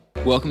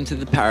Welcome to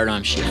The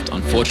Paradigm Shift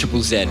on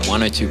 4ZZZ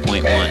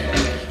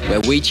 102.1, where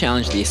we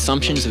challenge the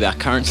assumptions of our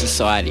current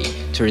society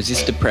to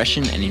resist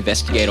oppression and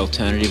investigate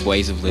alternative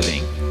ways of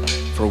living,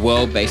 for a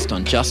world based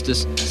on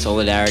justice,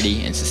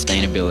 solidarity and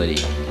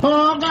sustainability.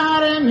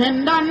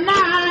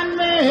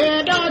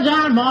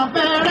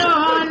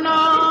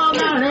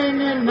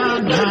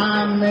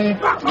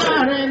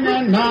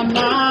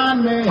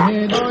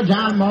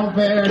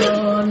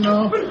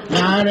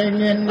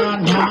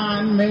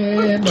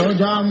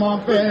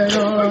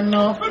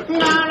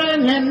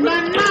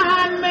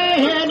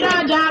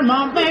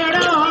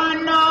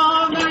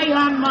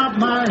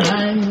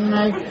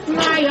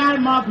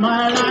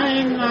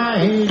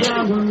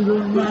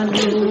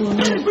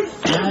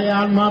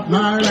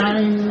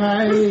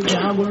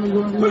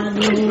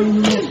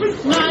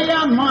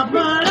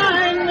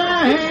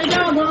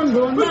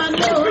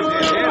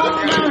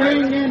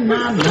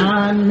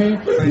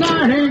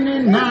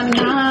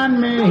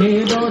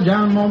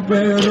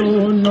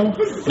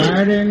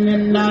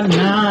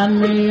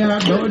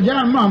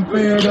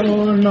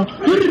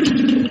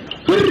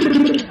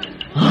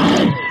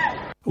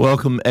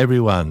 Welcome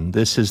everyone.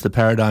 This is The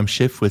Paradigm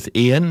Shift with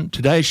Ian.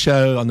 Today's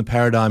show on The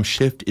Paradigm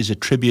Shift is a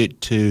tribute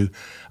to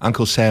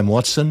Uncle Sam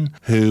Watson,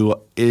 who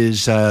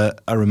is a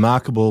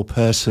remarkable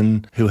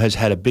person who has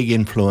had a big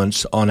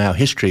influence on our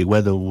history,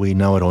 whether we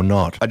know it or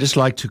not. I'd just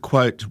like to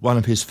quote one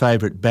of his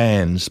favourite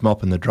bands,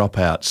 Mop and the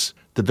Dropouts.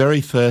 The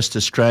very first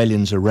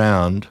Australians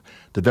around,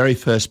 the very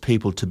first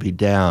people to be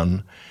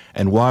down,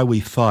 and why we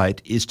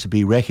fight is to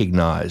be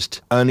recognised,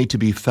 only to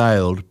be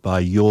failed by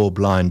your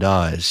blind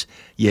eyes.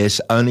 Yes,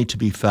 only to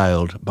be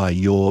failed by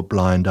your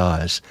blind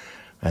eyes.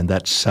 And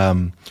that's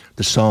the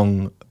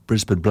song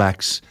Brisbane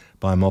Blacks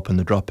by Mop and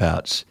the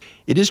Dropouts.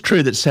 It is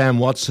true that Sam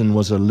Watson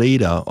was a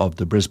leader of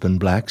the Brisbane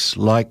Blacks,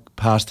 like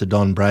Pastor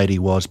Don Brady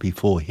was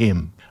before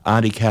him.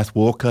 Auntie Kath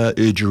Walker,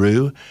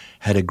 Oodgeroo,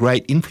 had a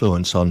great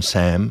influence on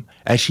Sam,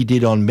 as she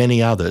did on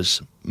many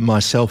others,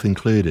 myself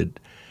included.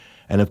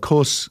 And of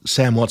course,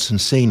 Sam Watson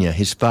Sr.,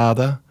 his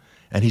father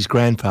and his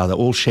grandfather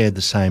all shared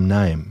the same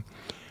name.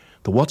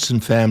 The Watson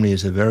family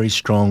is a very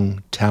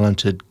strong,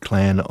 talented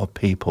clan of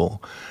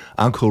people.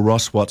 Uncle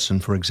Ross Watson,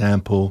 for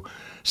example,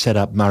 set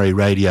up Murray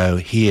Radio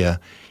here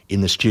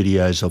in the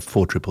studios of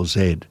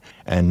 4ZZZ,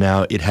 and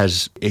now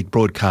it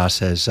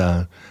broadcasts as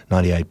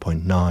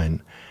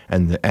 98.9,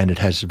 and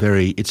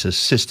it's a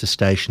sister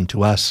station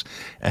to us,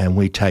 and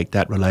we take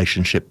that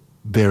relationship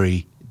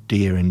very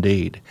dear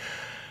indeed.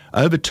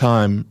 Over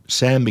time,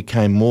 Sam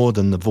became more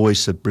than the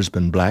voice of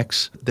Brisbane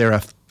Blacks. There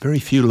are very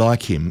few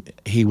like him.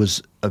 He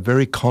was a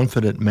very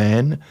confident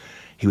man.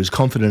 He was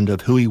confident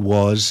of who he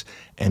was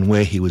and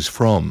where he was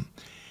from.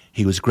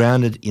 He was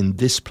grounded in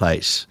this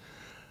place,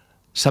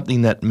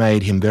 something that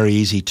made him very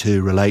easy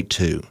to relate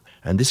to.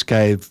 And this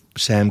gave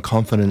Sam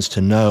confidence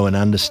to know and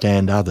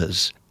understand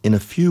others. In a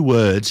few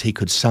words, he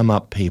could sum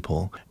up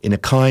people in a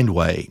kind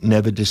way,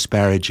 never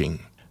disparaging.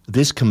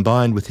 This,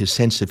 combined with his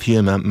sense of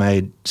humour,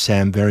 made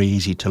Sam very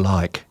easy to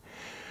like.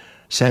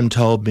 Sam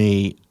told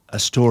me a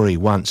story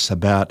once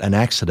about an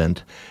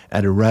accident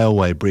at a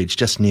railway bridge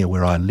just near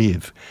where I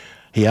live.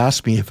 He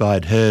asked me if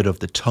I'd heard of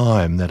the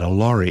time that a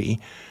lorry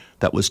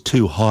that was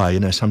too high,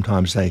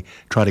 sometimes they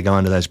try to go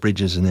under those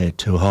bridges and they're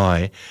too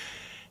high,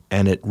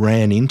 and it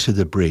ran into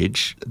the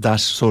bridge,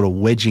 thus sort of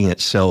wedging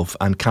itself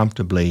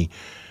uncomfortably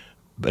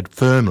but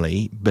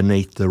firmly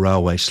beneath the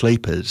railway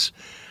sleepers.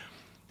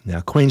 Now,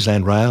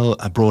 Queensland Rail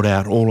brought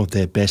out all of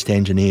their best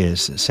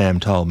engineers, Sam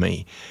told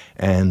me,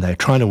 and they're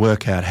trying to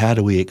work out how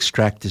do we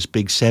extract this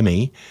big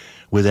semi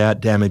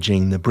without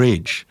damaging the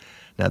bridge.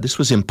 Now, this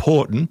was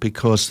important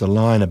because the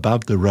line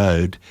above the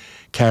road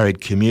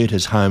carried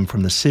commuters home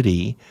from the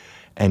city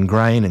and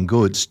grain and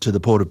goods to the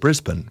Port of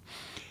Brisbane.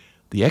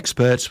 The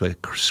experts were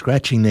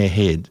scratching their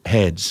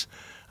heads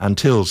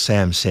until,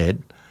 Sam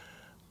said,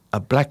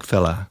 a black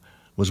fella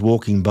was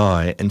walking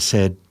by and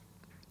said,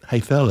 "Hey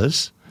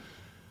fellas,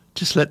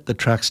 just let the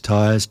truck's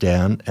tyres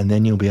down and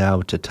then you'll be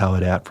able to tow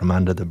it out from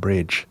under the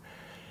bridge."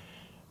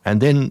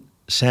 And then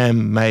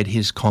Sam made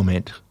his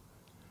comment,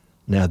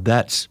 "Now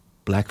that's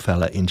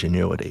blackfella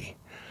ingenuity."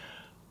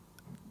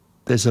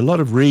 There's a lot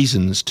of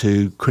reasons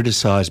to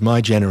criticise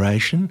my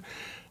generation.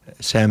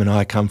 Sam and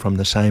I come from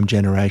the same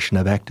generation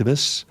of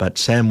activists, but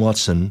Sam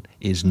Watson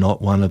is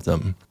not one of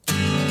them.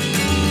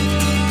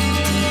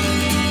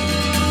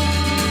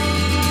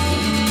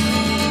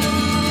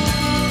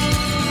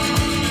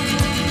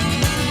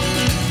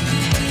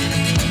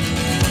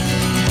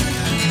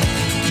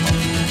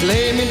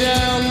 Lay me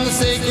down the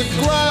sacred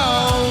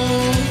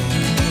ground,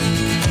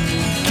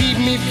 keep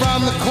me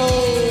from the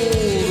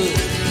cold,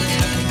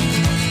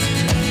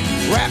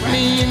 wrap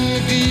me in the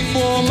deep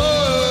warm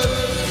mud,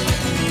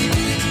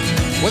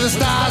 where the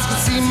stars can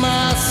see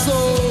my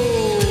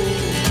soul.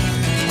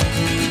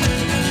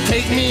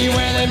 Take me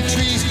where them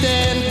trees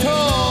stand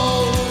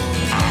tall,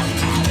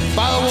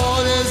 by the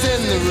waters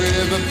in the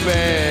river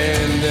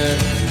bend.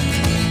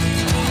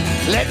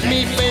 Let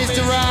me face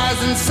the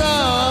rising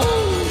sun,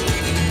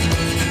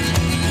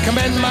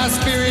 commend my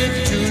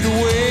spirit to the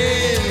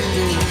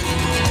wind.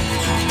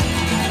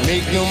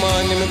 Make no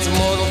monuments,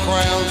 immortal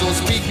crowns. Don't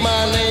speak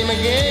my name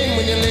again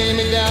when you lay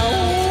me down.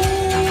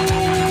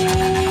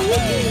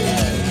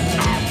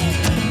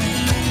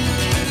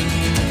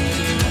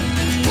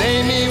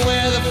 Lay me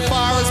where the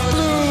forest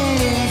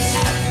blooms,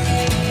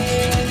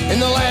 in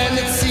the land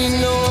that's seen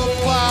no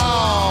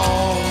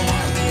plow,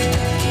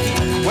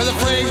 where the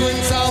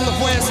fragrance on the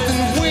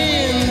western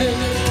wind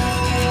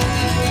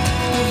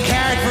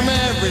carried from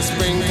every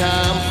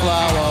springtime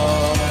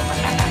flower.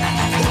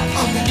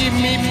 Give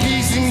me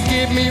peace and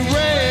give me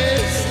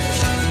rest.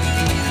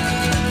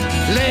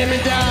 Lay me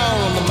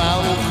down on the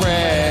mountain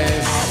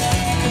crest.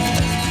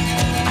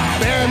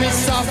 Bury me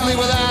softly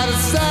without a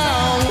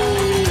sound.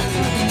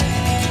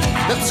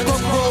 Let the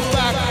scrub grow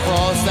back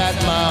across that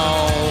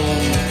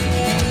mound.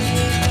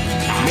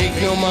 Make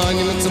no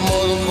monuments,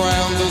 immortal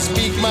grounds. Don't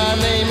speak my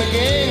name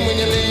again when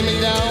you lay me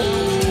down.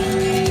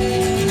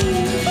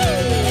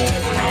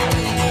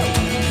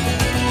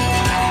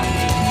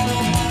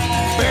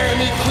 Bury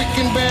me quick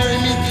and bury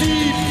me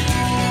deep.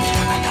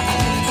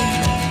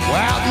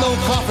 Without no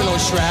coffin or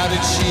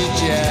shrouded sheet,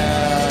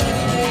 yeah.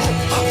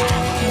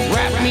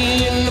 Wrap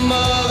me in the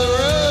mother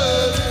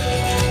earth,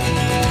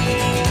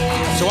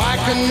 so I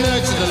can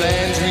nurture the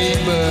land's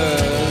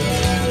rebirth.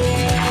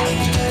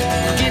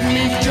 Give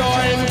me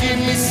joy and give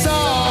me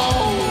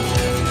song.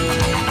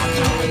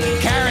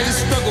 Carry the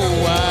struggle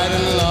wide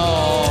and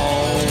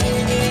long.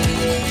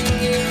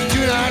 Do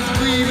not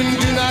grieve and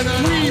do not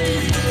weep.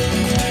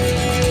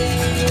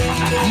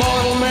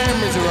 Mortal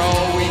memories are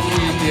all we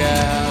keep,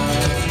 yeah.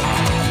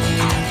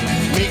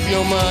 Make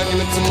no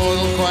monuments,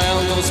 immortal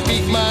crowns. Don't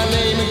speak my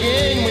name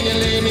again when you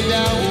lay me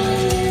down.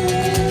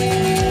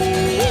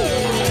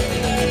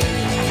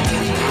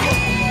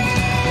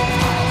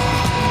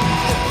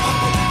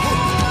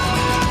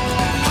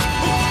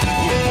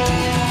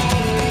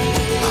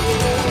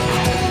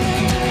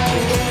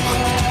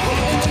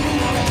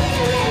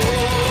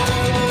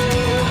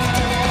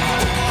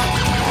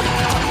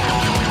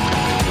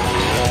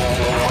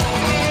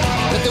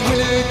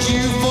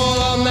 You fall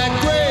on that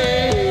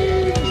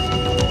grave.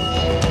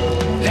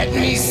 Let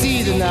me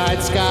see the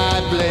night sky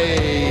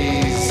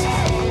blaze.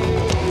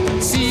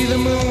 See the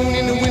moon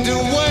in the winter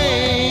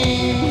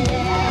wane,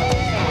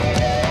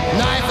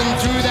 knifing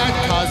through that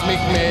cosmic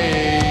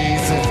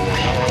maze.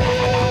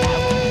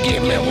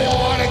 Give me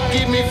water,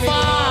 give me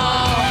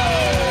fire.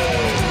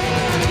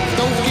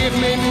 Don't give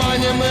me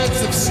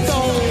monuments of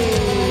stone.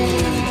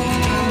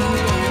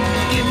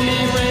 Give me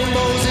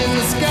rainbows in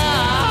the sky.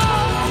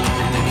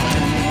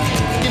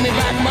 Give me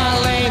back my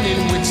land in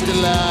which to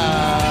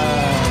lie.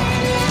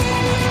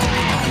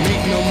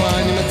 Make no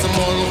monuments,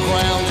 immortal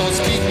ground. Don't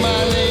speak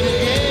my name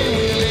again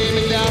when you lay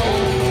me down.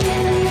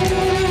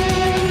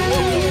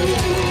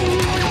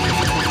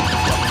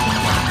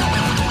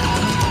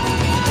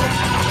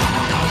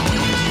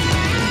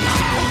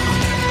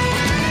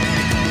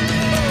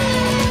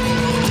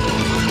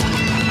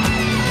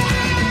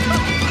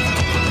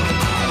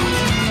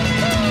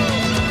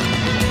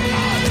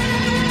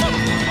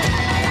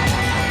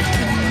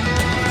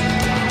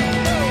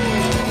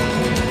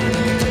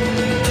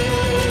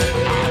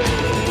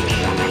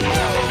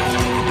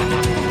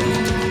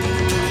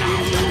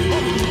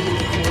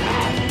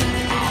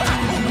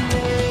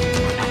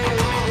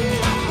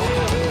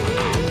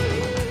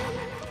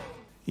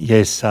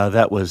 Yes,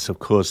 that was, of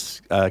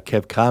course,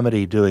 Kev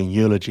Carmody doing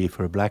Eulogy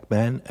for a Black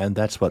Man, and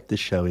that's what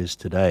this show is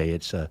today.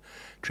 It's a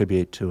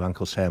tribute to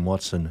Uncle Sam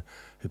Watson,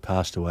 who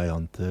passed away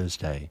on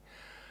Thursday.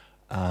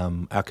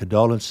 Our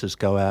condolences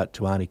go out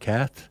to Auntie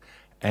Kath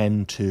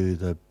and to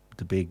the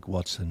big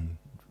Watson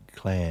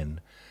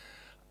clan.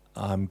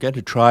 I'm going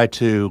to try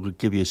to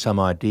give you some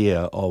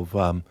idea of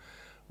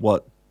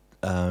what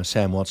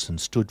Sam Watson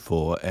stood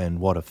for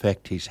and what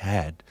effect he's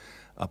had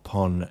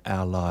upon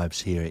our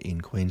lives here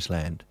in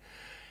Queensland.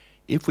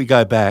 If we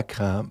go back,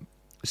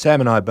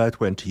 Sam and I both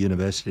went to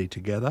university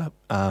together,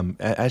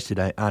 as did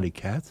Auntie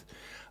Kath.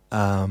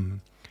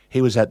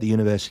 He was at the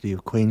University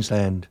of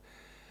Queensland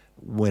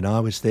when I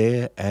was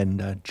there,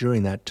 and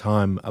during that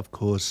time, of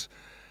course,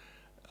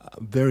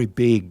 very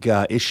big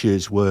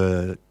issues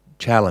were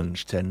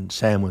challenged, and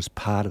Sam was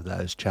part of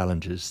those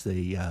challenges.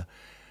 The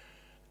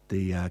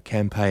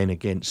campaign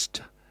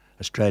against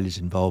Australia's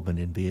involvement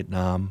in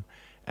Vietnam,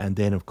 and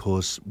then, of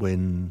course,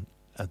 when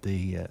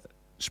the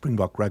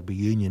Springbok Rugby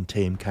Union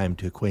team came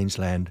to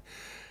Queensland,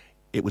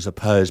 it was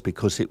opposed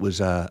because it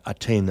was a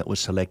team that was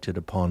selected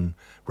upon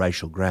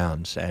racial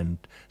grounds. And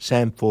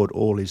Sam fought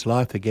all his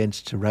life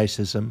against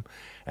racism,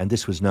 and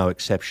this was no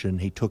exception.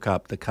 He took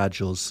up the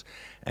cudgels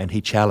and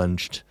he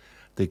challenged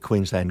the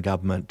Queensland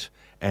government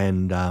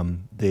and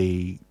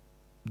the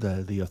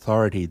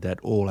authority that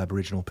all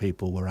Aboriginal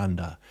people were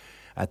under.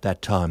 At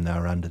that time, they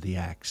were under the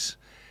Axe.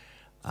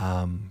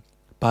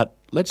 But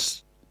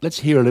let's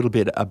hear a little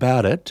bit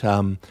about it.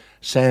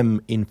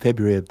 Sam, in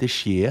February of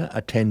this year,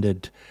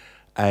 attended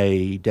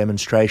a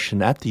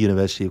demonstration at the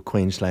University of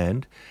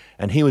Queensland,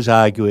 and he was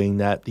arguing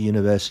that the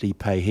university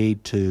pay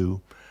heed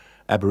to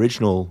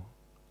Aboriginal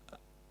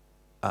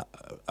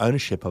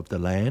ownership of the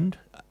land,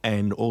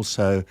 and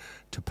also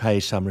to pay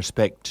some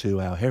respect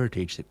to our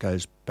heritage that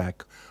goes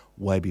back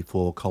way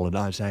before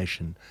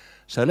colonisation.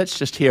 So let's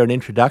just hear an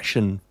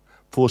introduction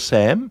for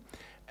Sam,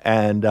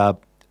 and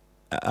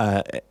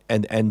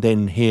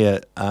then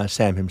hear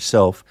Sam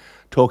himself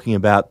talking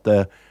about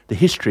the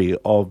history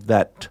of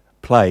that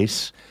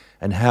place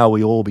and how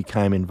we all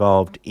became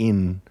involved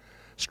in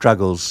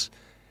struggles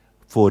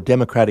for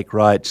democratic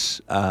rights,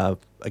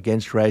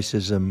 against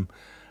racism,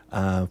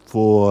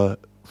 for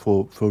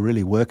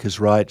really workers'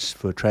 rights,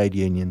 for trade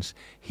unions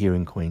here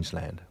in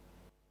Queensland.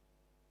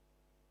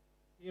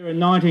 Here in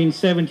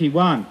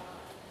 1971,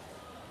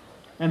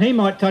 and he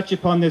might touch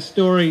upon this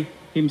story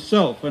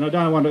himself, and I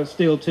don't want to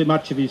steal too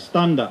much of his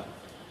thunder.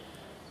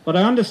 But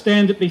I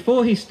understand that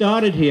before he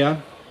started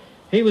here,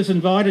 he was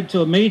invited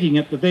to a meeting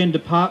at the then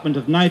Department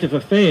of Native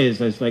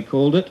Affairs, as they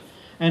called it,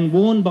 and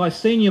warned by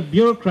senior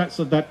bureaucrats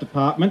of that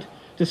department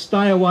to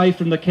stay away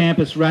from the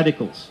campus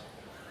radicals.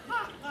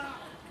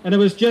 And it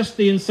was just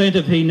the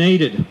incentive he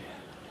needed.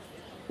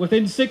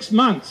 Within 6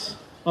 months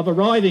of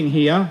arriving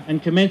here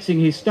and commencing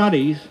his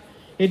studies,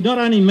 he'd not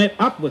only met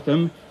up with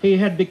them, he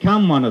had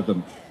become one of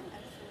them.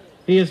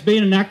 He has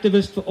been an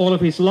activist for all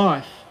of his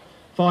life,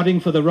 fighting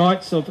for the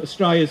rights of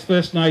Australia's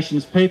First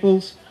Nations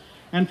peoples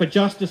and for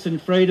justice and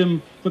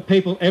freedom for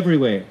people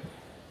everywhere.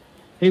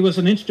 He was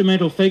an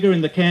instrumental figure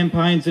in the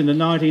campaigns in the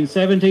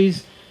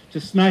 1970s to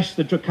smash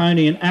the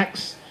draconian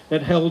acts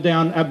that held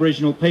down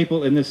Aboriginal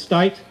people in this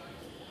state,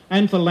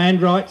 and for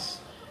land rights,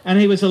 and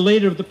he was a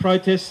leader of the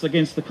protests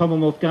against the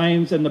Commonwealth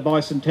Games and the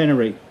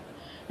Bicentenary.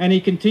 And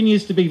he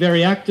continues to be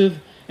very active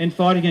in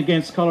fighting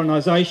against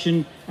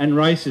colonisation and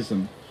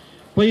racism.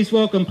 Please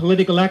welcome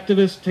political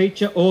activist,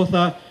 teacher,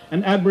 author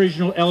and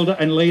Aboriginal elder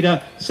and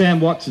leader, Sam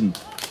Watson.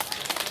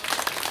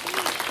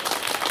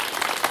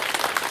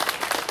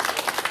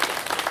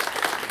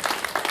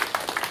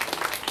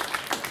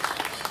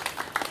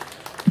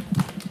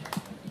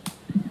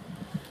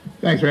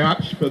 Thanks very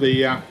much for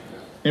the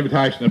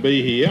invitation to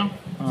be here.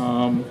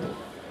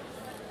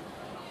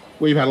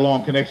 We've had a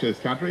long connection to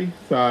this country,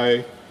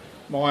 so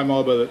my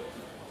mob are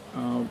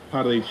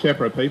part of the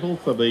Shepara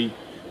peoples of the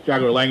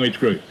Jagera language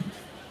group.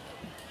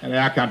 And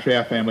our country,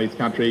 our family's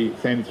country,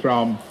 extends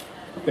from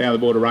down the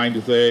border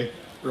ranges there,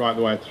 right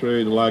the way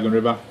through the Logan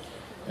River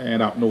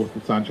and up north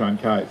the Sunshine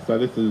Coast. So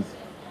this is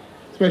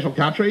a special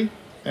country,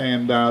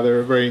 and there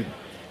are very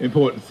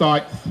important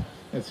sites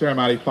and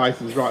ceremony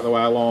places right the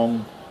way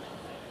along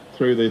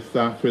through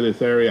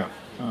this area,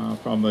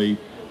 from the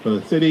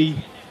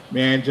city,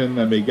 Meanjin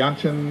and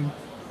Meguncheon,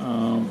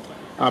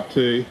 up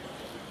to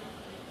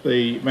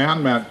the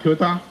mountain, Mount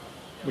Kuta,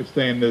 which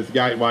then is a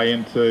gateway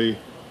into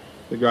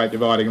the Great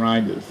Dividing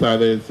Ranges. So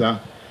there's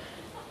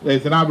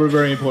a number of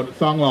very important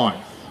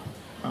songlines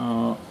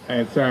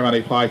and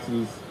ceremony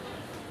places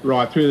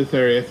right through this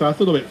area. So it's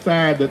a little bit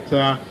sad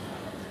that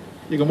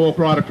you can walk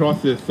right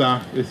across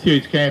this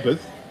huge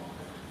campus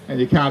and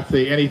you can't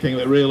see anything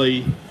that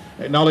really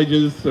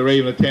acknowledges or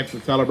even attempts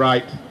to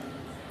celebrate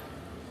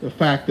the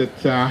fact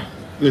that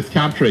this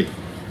country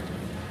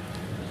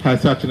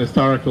has such an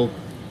historical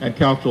and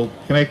cultural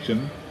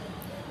connection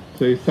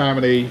to so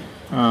many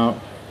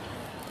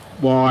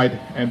wide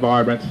and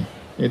vibrant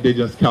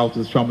Indigenous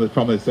cultures from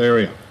this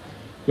area.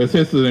 Because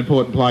this is an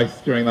important place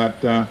during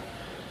that time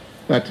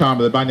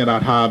of the bunya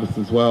nut harvest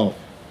as well.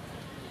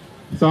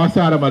 So I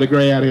started my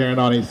degree out here in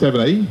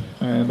 1970,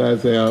 and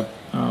as our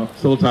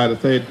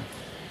facilitator said,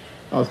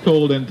 I was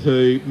called in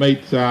to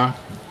meet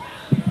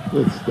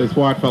this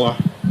white fella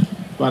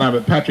by the name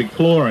of Patrick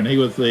Cloran. He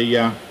was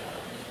the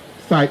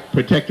State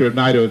Protector of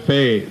Native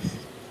Affairs.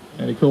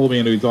 And he called me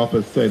into his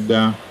office and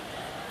said,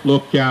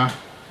 look,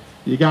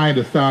 you're going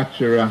to start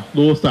your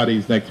law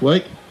studies next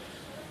week.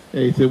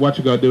 He said, what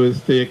you've got to do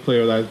is steer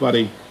clear of those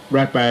bloody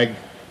ratbag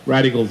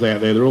radicals out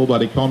there. They're all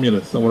bloody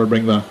communists. They want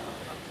to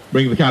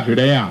bring the country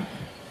down.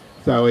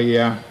 So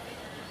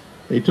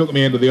he took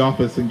me into the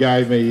office and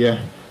gave me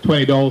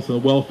 $20 in the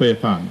welfare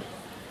fund.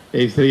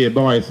 He said, here,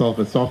 buy yourself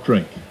a soft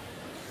drink.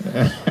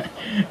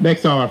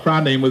 Next time I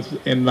fronted him was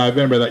in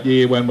November that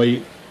year when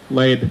we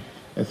led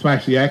a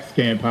Smash the Axe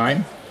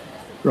campaign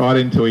right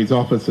into his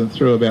office and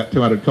threw about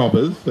 200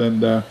 coppers,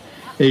 and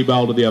he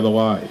bolted the other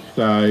way.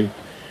 So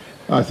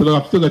I said,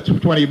 look, I've still got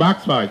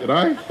 $20, mate, you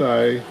know.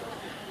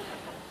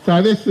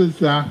 So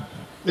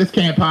this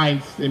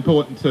campaign's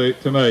important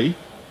to me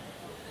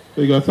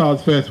because I was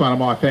the first one of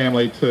my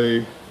family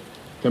to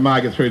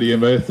make it through to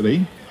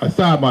university. I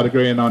started my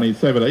degree in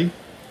 1970.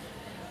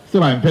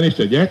 Still haven't finished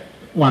it yet.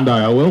 One day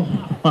I will.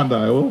 One day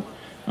I will.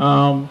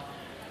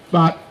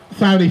 But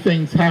so many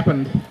things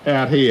happened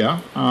out here,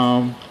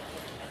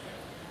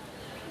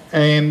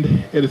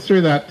 and it is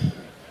through that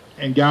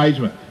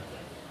engagement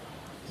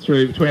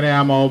between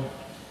our mob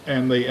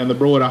and the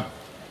broader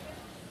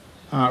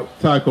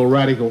so-called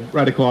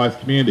radicalised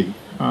community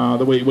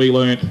that we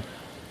learnt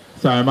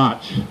so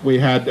much. We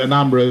had a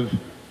number of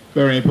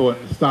very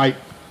important state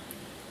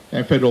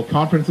and federal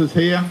conferences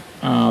here.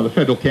 The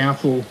Federal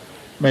Council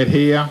met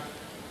here.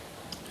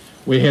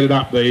 We headed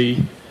up the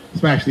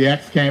Smash the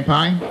Axe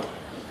campaign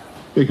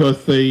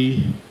because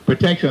the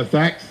Protectionist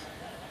Acts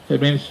had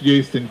been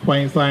introduced in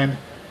Queensland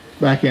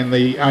back in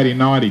the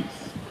 1890s,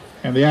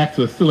 and the Acts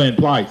were still in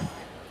place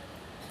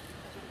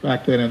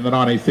back then in the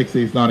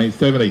 1960s,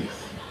 1970s.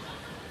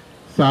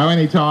 So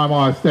any time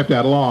I stepped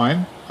out of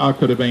line, I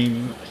could have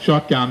been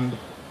shotgunned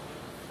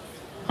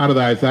under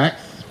those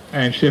Acts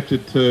and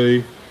shifted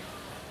to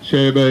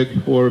Cherbourg,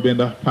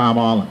 Woorabinda, Palm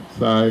Island.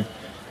 So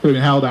could have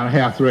been held under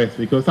house arrest,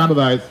 because under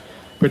those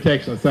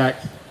Protectionist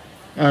Acts,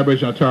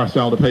 Aboriginal and Torres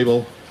Strait Islander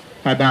people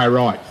had no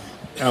rights.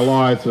 Our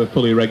lives were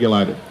fully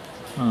regulated.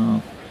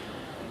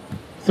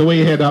 So we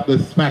headed up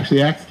this Smash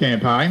the Acts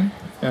campaign,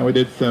 and we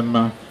did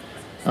some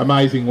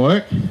amazing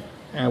work,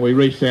 and we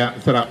reached out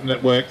and set up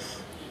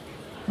networks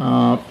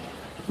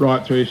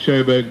right through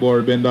Cherbourg,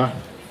 Woorabinda,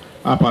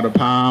 up onto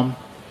Palm,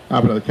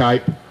 up into the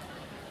Cape,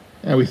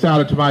 and we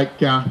started to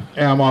make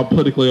our mob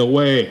politically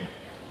aware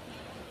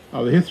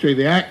of the history of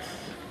the Acts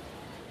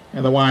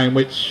and the way in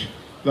which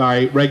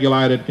they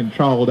regulated,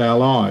 controlled our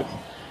lives.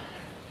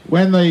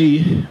 When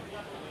the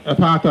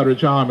apartheid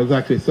regime was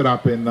actually set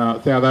up in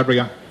South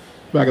Africa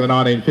back in the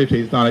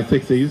 1950s,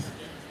 1960s,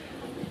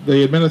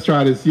 the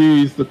administrators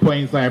used the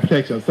Queensland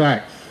Protectionist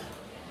Acts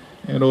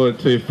in order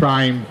to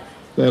frame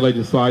their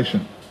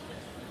legislation.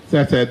 So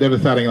that's how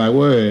devastating they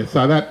were.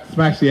 So that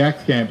Smash the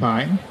Acts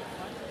campaign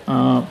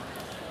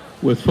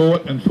was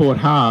fought and fought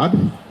hard,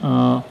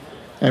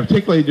 and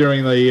particularly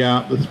during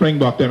the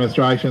Springbok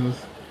demonstrations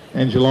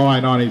in July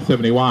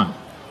 1971,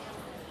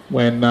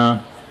 when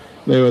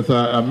there was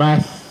a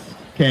mass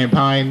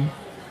campaign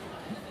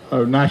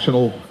of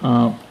national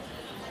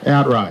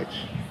outrage.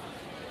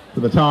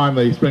 At the time,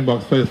 the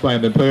Springboks first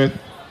landed in Perth,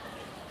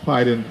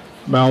 played in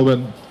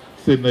Melbourne,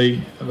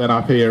 Sydney, and then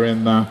up here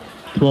in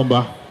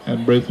Toowoomba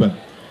and Brisbane.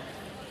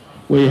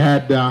 We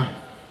had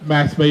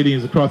mass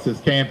meetings across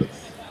this campus.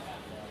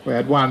 We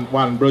had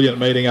one brilliant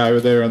meeting over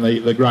there in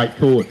the Great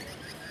Court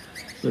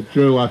that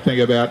drew, I think,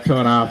 about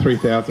 2,500,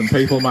 3,000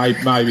 people,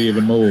 maybe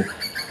even more.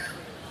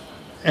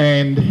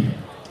 And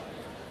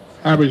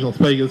Aboriginal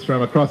speakers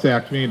from across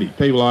our community,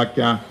 people like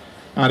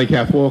Auntie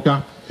Kath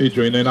Walker,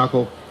 Udri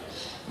Noonuckle,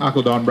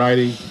 Uncle Don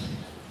Brady,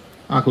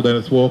 Uncle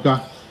Dennis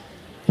Walker,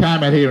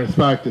 came out here and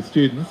spoke to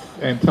students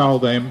and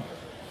told them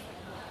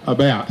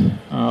about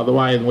the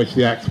way in which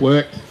the Acts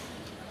worked,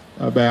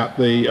 about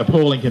the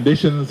appalling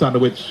conditions under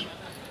which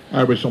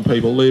Aboriginal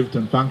people lived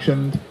and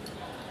functioned.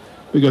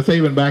 Because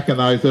even back in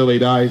those early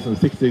days in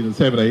the 60s and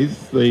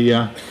 70s,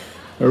 the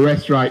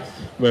arrest rates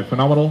were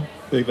phenomenal.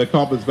 The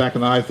coppers back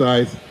in those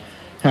days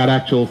had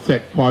actual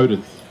set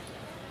quotas,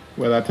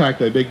 where they'd take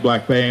their big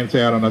black vans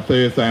out on a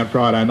Thursday and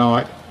Friday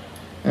night,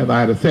 and they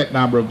had a set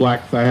number of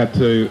blacks they had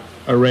to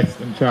arrest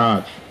and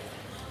charge.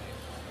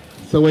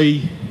 So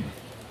we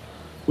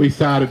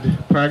started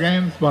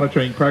programs,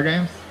 monitoring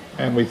programs,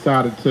 and we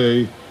started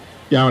to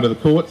go into the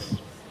courts,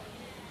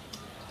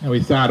 and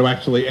we started to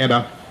actually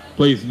enter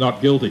pleas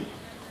not guilty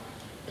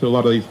to a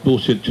lot of these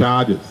bullshit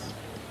charges.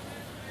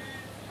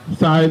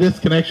 So this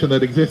connection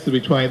that existed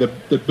between,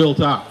 that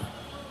built up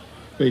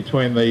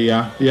between the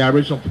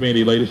Aboriginal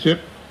community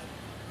leadership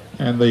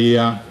and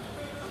the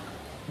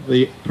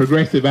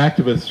progressive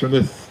activists from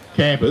this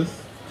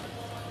campus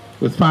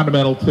was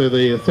fundamental to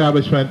the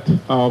establishment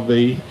of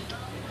the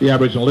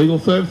Aboriginal Legal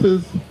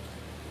Services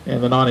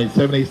in the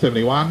 1970s,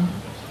 71.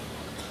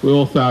 We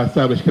also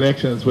established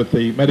connections with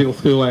the medical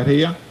school out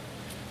here,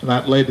 and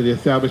that led to the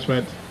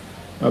establishment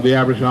of the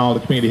Aboriginal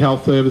Islander Community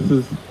Health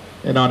Services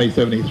in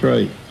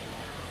 1973.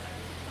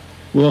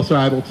 We're also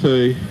able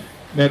to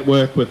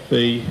network with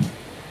the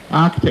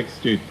architect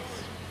students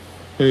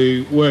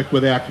who work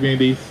with our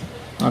communities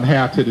on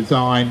how to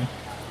design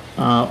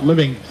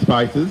living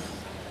spaces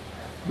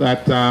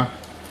that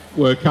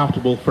were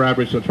comfortable for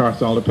Aboriginal and Torres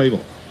Strait Islander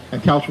people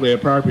and culturally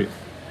appropriate.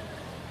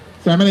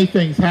 So many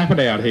things happened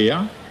out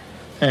here,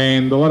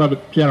 and a lot of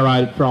it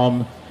generated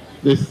from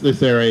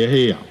this area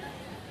here.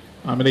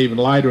 I mean, even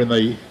later in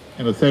the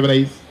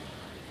 70s,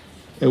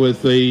 it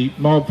was the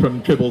mob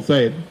from Triple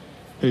Z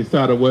who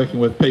started working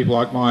with people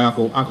like my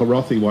Uncle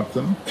Rossi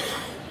Watson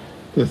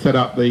to set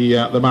up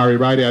the Murray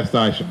radio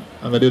station,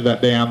 and they did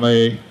that down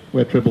there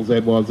where Triple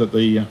Z was at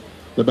the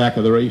back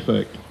of the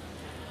refurb.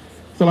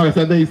 So like I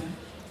said,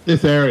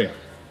 this area,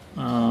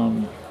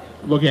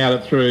 looking at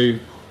it through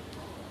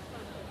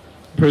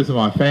the prism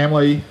of my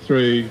family,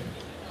 through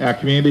our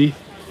community,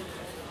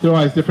 through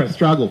all those different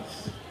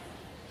struggles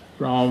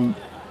from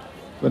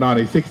the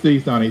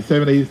 1960s,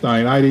 1970s,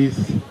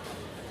 1980s,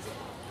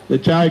 the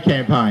Joe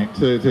campaign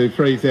to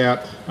freeze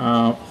out,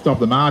 stop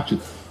the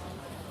marches.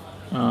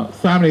 So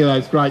many of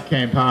those great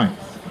campaigns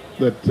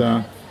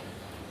that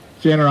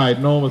generate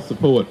enormous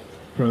support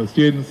from the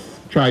students,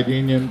 trade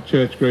union,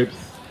 church groups,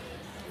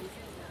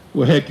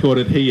 were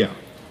headquartered here.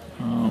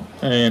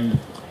 And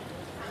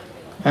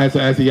as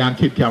a young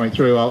kid coming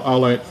through, I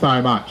learnt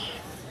so much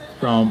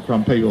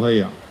from people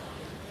here.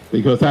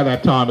 Because at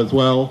that time as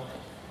well,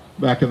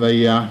 back in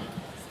the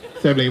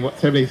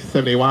 70,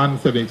 71,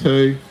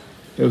 72,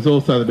 it was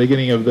also the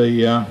beginning of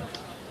the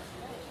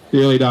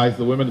early days of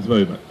the women's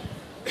movement.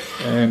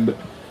 And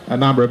a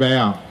number of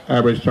our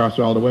Aboriginal Torres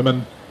Strait Islander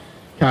women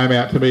came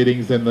out to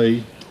meetings in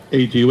the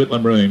E.G.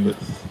 Whitlam room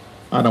that's,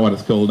 I don't know what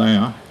it's called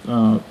now.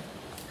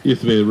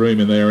 Used to be a room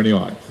in there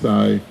anyway.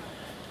 So,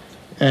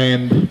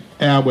 and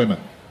our women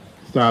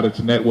started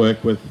to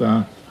network with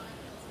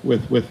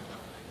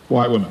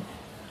white women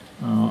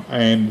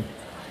and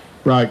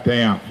broke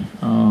down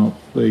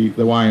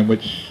the way in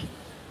which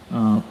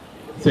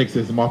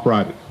sexism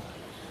operated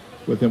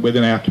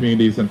within our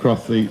communities and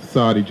across the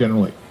society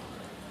generally.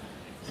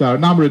 So a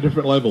number of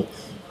different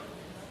levels.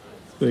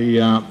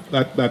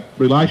 That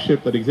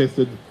relationship that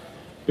existed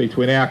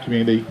between our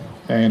community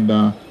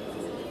and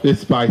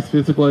this space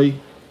physically,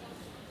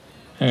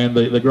 and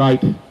the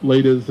great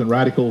leaders and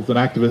radicals and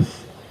activists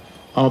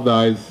of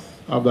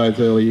those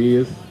early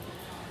years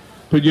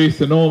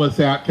produced enormous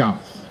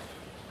outcomes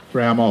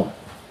for our mob,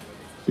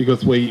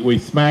 because we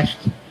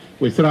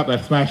set up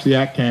that Smash the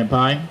Act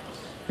campaign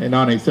in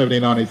 1970,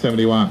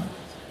 1971.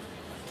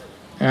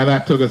 And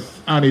that took us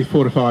only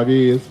 4 to 5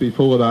 years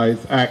before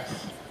those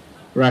acts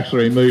were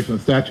actually removed from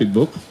the statute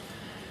books.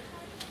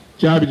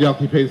 Joh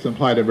Bjelke-Petersen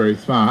played it very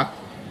smart,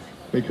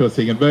 because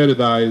he converted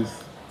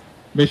those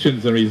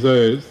missions and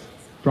reserves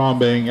from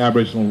being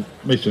Aboriginal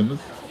missions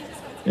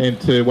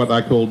into what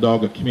they call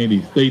dogget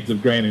communities, deeds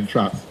of grant and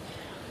trust.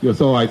 It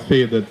was always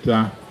feared that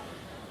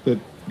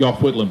Gough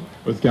Whitlam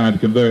was going to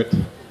convert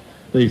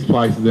these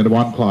places into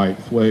one place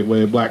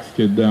where blacks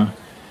could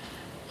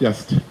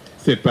just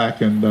sit back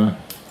and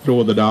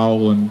draw the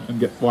dole and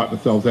wipe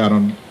themselves out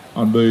on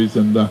booze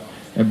and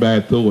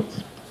bad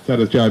thoughts. So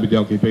does Joh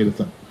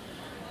Bjelke-Petersen.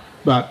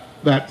 But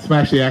that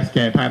Smash the Axe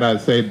campaign,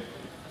 as I said,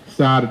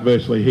 started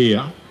virtually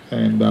here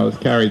and was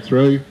carried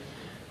through,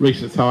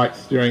 reached its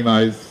heights during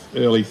those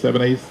early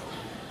 70s,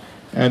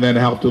 and then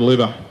helped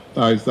deliver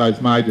those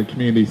major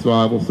community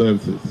survival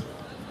services.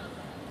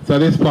 So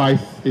this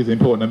place is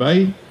important to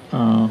me.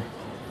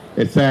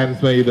 It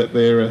saddens me that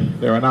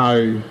there are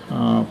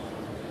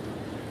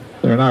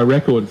no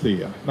records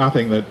here,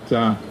 nothing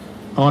that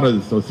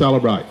honours or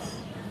celebrates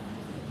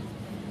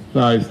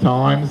those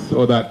times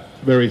or that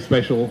very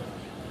special,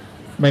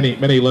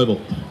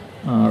 many-levelled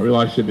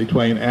relationship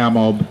between our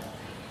mob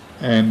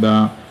and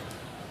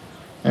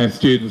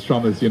students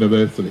from this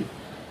university.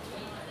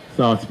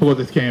 So I support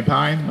this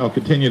campaign. I'll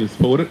continue to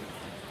support it.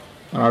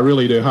 And I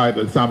really do hope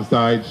that at some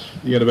stage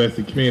the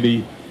university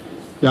community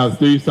does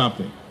do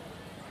something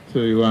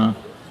to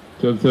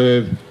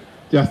observe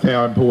just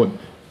how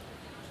important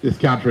this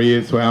country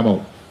is to our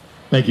mob.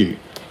 Thank you.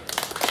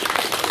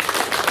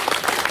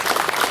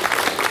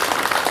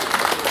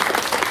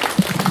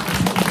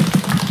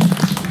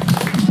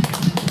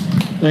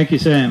 Thank you,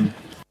 Sam.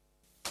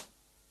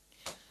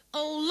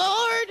 Oh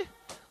Lord,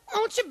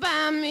 won't you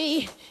buy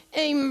me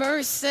a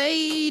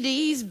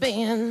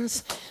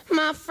Mercedes-Benz?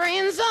 My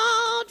friends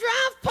all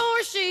drive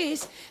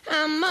Porsches,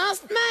 I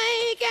must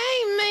make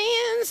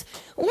amends.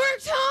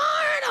 Worked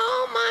hard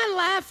all my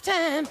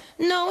lifetime,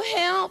 no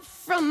help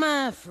from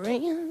my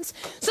friends.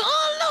 So,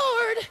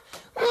 oh Lord,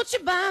 won't you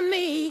buy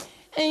me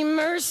a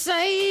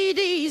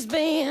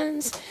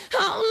Mercedes-Benz?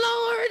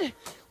 Oh Lord,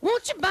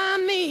 won't you buy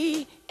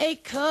me a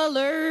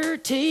color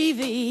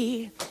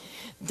TV?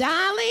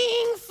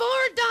 Dialing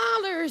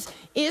 $4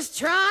 is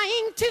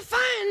trying to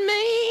find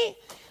me.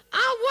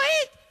 I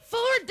wait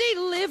for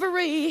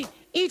delivery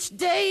each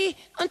day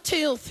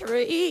until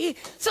 3.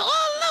 So,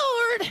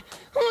 oh Lord,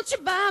 won't you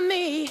buy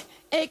me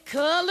a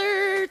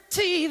color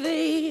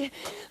TV?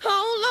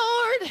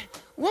 Oh Lord,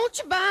 won't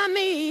you buy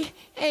me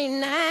a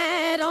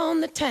night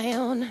on the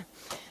town?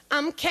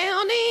 I'm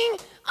counting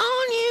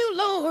on you,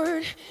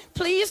 Lord.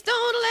 Please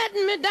don't let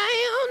me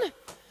down.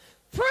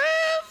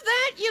 Prove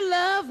that you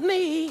love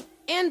me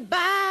and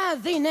buy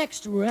the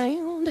next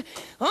round.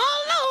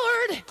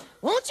 Oh Lord,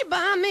 won't you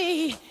buy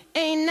me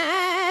a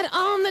night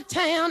on the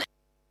town?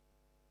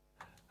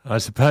 I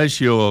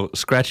suppose you're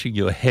scratching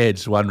your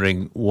heads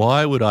wondering,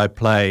 why would I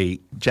pay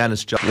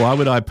Janis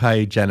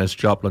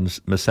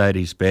Joplin's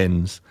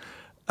Mercedes-Benz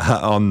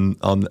on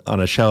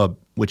a show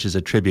which is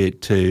a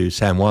tribute to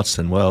Sam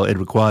Watson? Well, it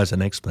requires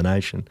an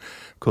explanation.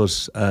 Of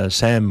course,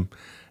 Sam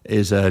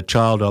is a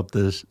child of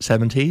the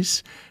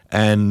 70s,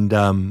 and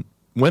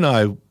when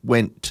I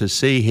went to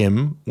see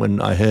him, when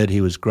I heard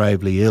he was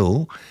gravely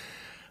ill,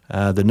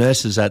 the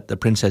nurses at the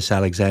Princess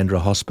Alexandra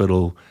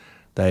Hospital,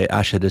 they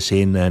ushered us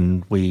in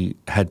and we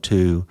had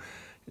to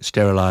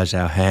sterilise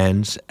our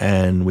hands,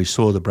 and we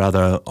saw the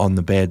brother on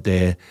the bed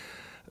there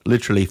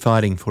literally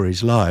fighting for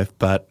his life,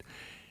 but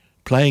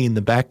playing in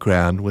the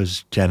background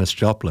was Janis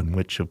Joplin,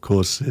 which of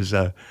course is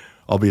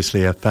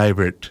obviously a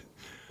favourite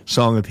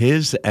song of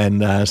his,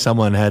 and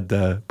someone had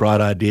the bright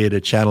idea to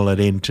channel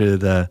it into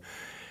the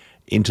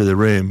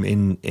room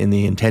in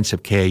the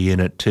intensive care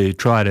unit to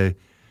try to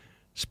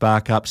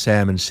spark up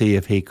Sam and see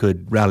if he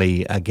could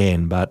rally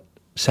again, but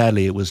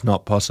sadly it was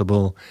not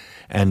possible,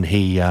 and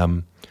he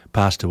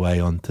passed away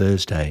on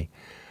Thursday.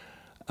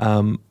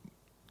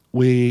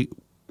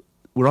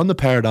 We're on the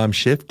Paradigm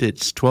Shift.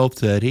 It's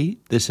 12:30.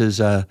 This is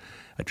a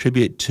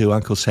tribute to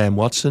Uncle Sam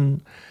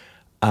Watson,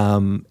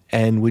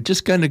 and we're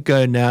just going to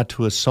go now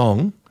to a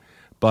song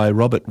by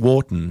Robert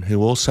Wharton,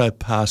 who also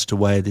passed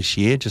away this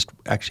year, just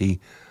actually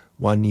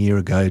 1 year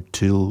ago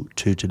to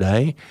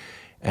today.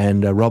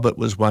 And Robert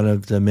was one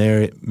of the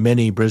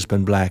many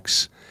Brisbane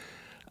blacks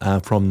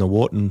from the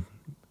Wharton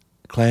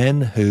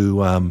clan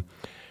who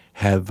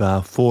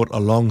have fought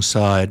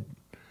alongside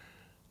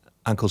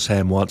Uncle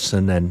Sam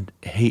Watson, and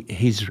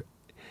he's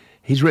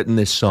written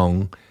this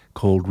song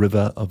called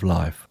River of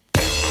Life.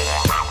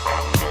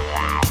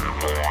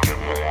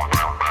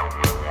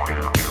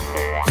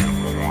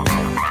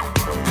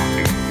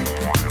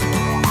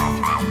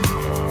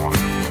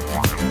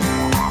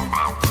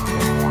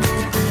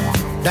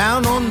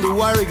 Down on the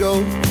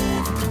Warrego,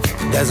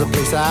 there's a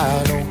place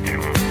I know,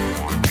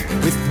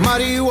 with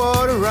muddy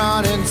water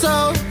running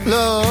so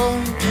low,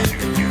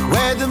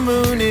 where the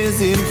moon is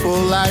in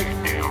full light.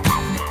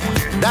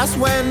 That's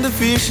when the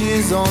fish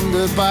is on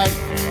the bite.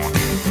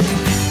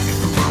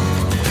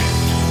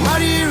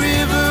 Muddy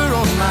river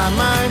on my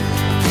mind,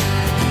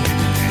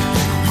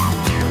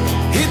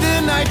 hear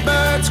the night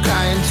birds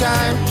crying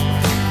time.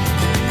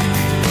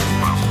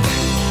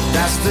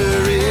 That's the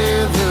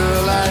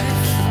river life.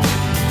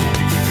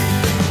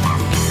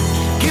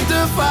 Keep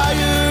the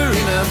fire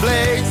in a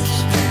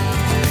blaze,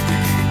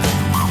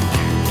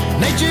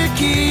 nature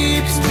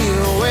keeps me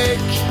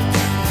awake.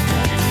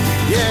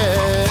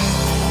 Yeah,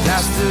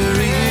 that's the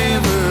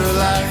river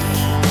life.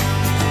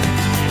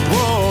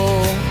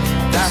 Whoa,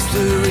 that's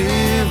the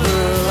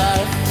river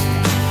life.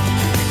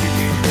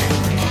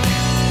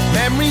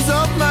 Memories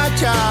of my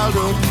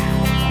childhood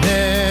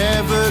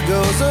never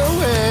goes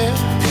away.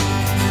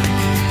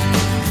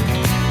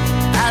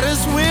 At a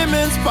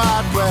swimming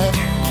spot where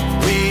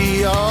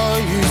we all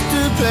used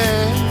to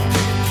play.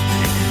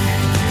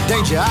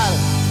 Danger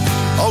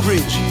Island, Old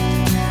Bridge,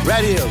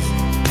 Red Hills,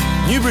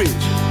 New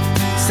Bridge,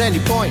 Sandy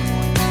Point,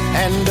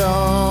 and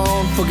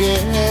don't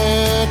forget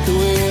the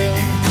wheel.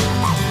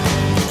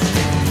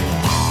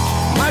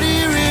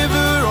 Muddy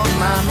river on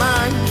my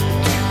mind,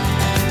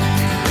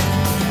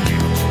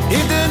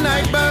 hear the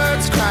night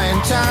birds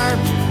crying time.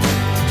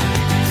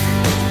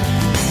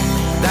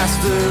 That's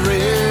the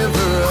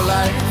river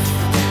life.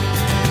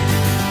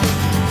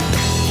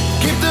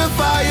 Keep the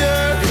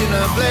fire in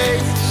a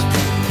blaze,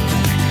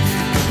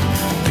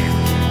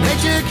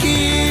 nature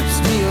keeps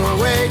me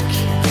awake.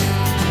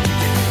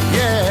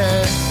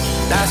 Yeah,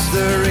 that's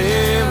the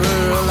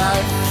river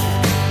life.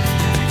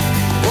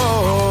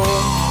 Whoa,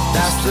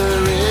 that's the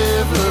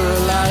river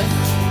life.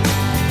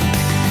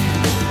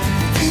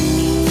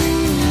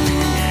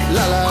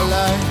 La la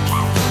la,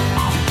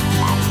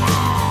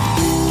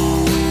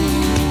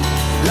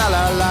 la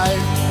la la.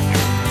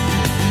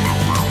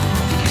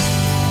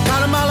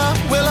 Guatemala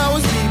will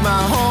always be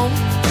my home.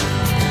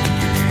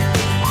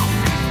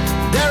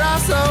 There are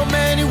so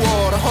many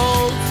water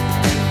holes.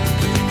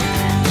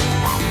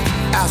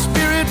 Our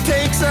spirit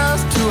takes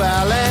us to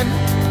our land,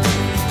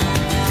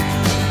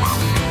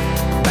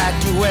 back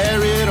to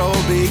where it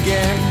all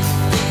began.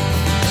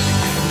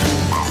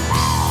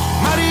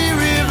 Muddy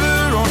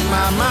river on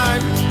my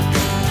mind,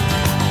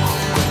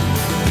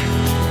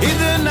 hear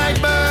the night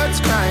birds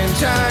crying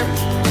time.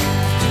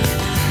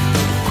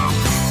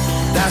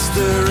 That's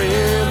the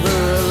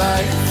river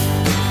life.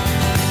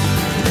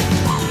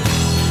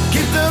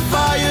 Keep the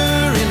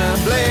fire in a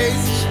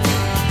blaze,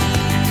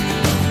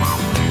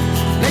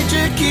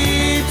 nature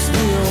keeps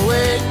me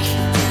awake.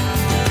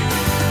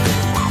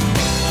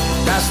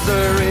 That's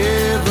the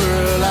river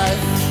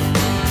life.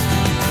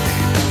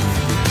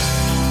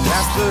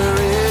 That's the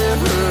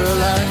river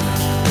life.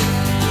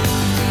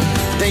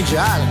 Danger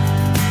Island,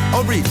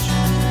 Old Bridge,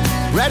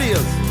 Red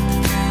Hills,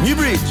 New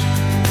Bridge,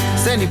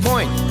 Sandy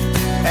Point,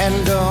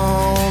 and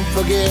don't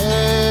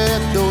forget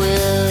the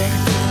wheel.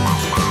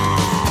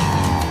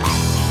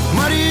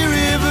 Muddy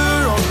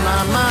river on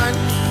my mind,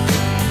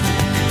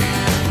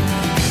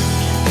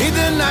 hear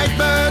the night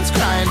birds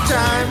crying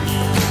time.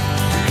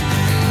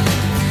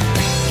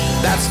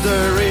 That's the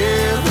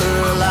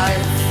river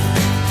life.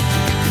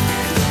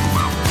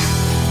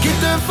 Keep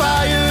the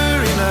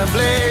fire in a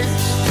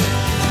blaze,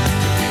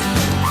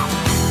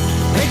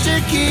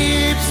 nature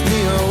keeps me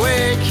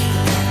awake.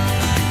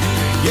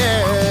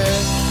 Yeah,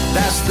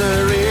 that's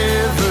the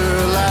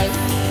river life.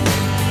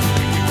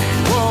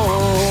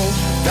 Whoa,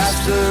 that's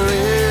the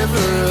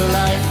river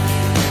life.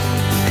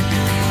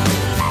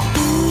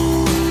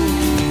 Ooh,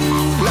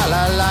 la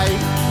la la.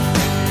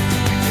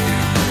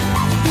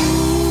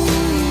 Ooh,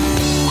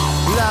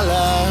 la la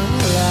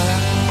la.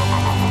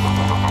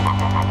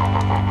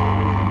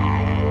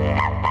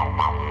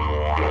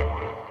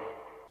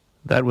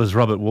 That was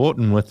Robert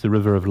Wharton with The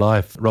River of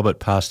Life. Robert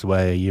passed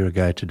away a year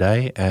ago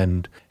today,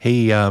 and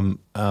he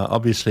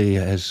obviously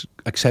has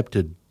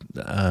accepted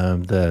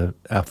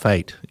our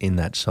fate in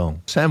that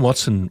song. Sam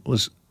Watson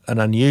was an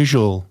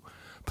unusual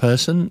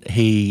person.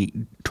 He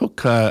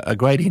took a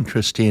great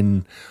interest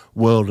in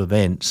world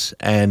events,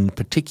 and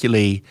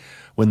particularly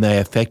when they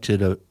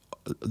affected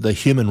the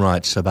human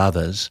rights of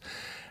others.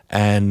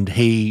 And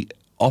he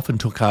often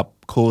took up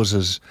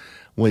causes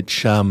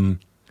which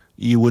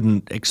you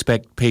wouldn't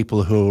expect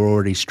people who are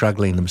already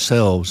struggling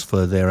themselves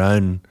for their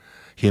own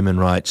human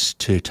rights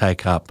to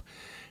take up.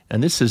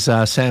 And this is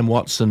Sam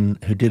Watson,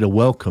 who did a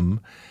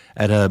welcome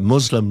at a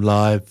Muslim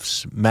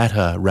Lives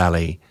Matter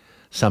rally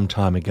some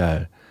time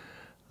ago.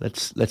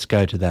 Let's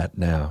go to that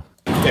now.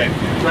 Yeah,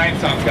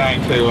 grandson's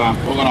going to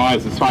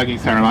organise the smoking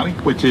ceremony,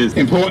 which is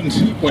important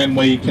when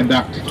we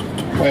conduct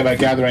a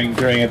gathering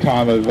during a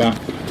time of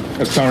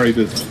sorry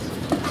business.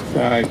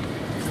 So,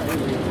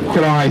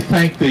 could I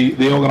thank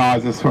the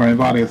organisers for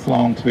inviting us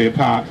along to be a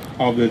part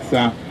of this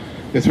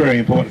very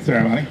important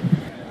ceremony.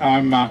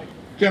 I'm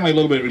generally a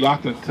little bit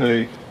reluctant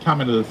to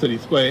come into the city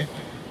square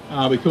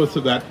because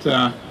of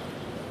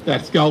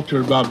that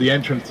sculpture above the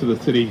entrance to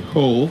the city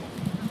hall,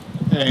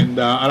 and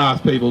I'd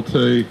ask people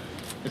to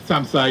at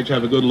some stage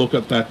have a good look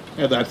at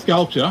that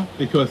sculpture,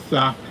 because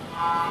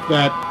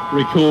that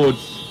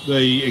records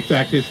the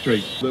exact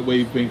history that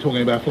we've been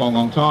talking about for a long,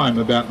 long time,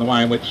 about the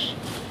way in which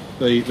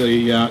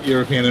the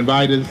European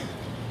invaders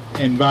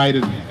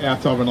invaded our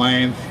sovereign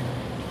lands.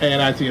 And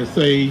as you can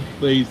see,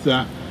 these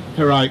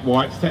heroic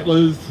white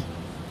settlers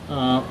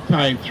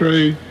came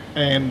through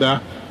and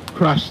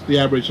crushed the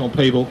Aboriginal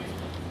people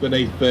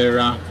beneath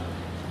their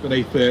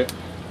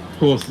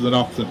horses and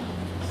oxen.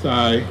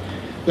 So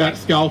that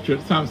sculpture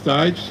at some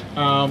stage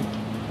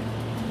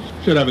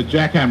should have a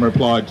jackhammer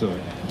applied to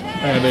it,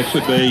 and there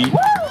should be,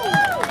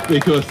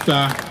 because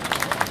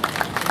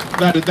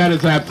that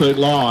is an absolute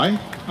lie.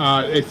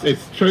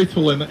 It's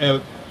truthful,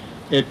 and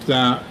it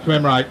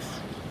commemorates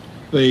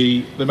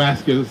the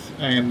massacres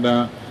and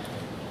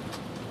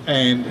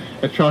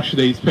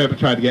atrocities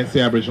perpetrated against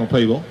the Aboriginal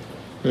people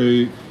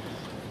who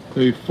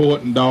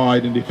fought and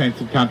died in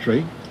defence of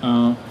country.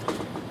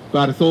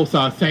 But it's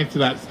also a sense of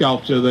that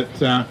sculpture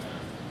that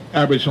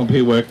Aboriginal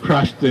people were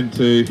crushed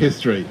into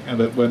history and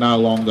that we're no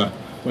longer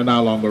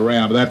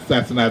around. But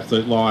that's an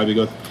absolute lie,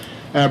 because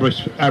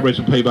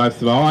Aboriginal people have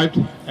survived,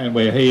 and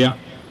we're here,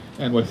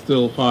 and we're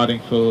still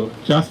fighting for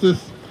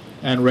justice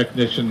and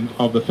recognition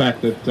of the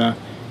fact that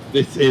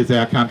this is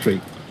our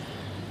country.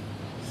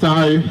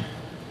 So,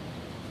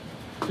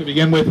 to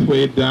begin with,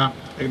 we'd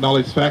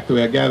acknowledge the fact that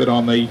we are gathered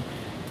on the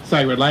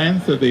sacred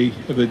lands of the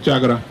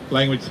Jagera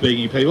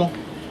language-speaking people.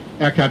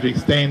 Our country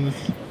extends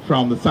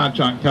from the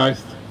Sunshine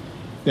Coast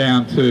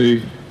down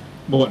to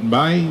Moreton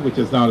Bay, which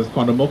is known as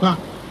Quandamooka,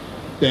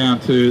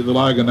 down to the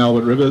Logan and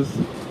Albert rivers,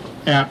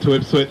 out to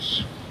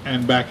Ipswich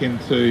and back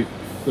into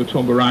the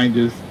Toowoomba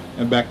Ranges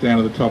and back down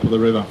to the top of the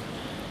river.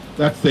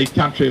 That's the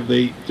country of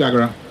the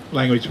Jagera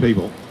language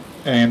people.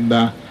 And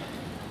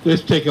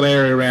this particular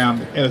area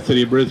around inner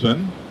city of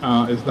Brisbane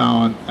is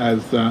known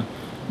as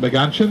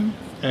Magunshan,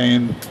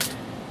 and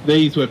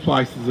these were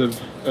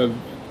places of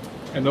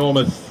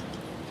enormous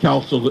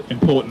cultural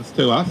importance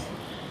to us.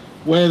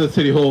 Where the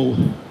City Hall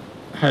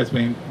has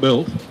been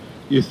built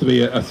used to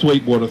be a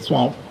sweetwater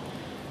swamp,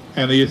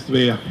 and there used to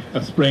be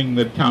a spring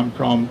that come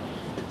from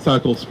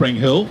so-called Spring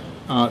Hill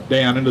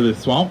down into this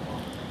swamp.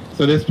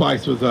 So this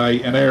place was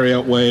an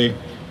area where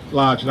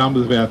large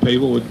numbers of our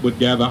people would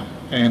gather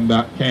and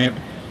camp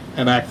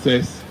and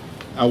access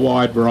a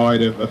wide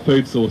variety of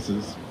food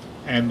sources.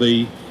 And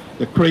the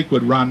creek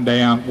would run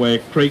down where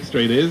Creek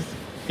Street is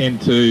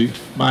into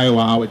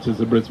Maiwar, which is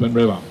the Brisbane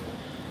River.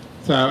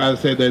 So, as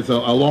I said, there's a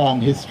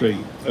long history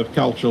of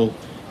cultural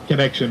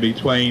connection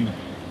between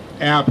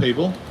our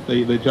people,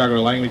 the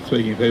Jagera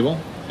language-speaking people,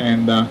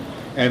 and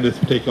this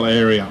particular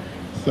area.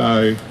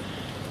 So,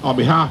 on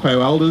behalf of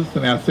our elders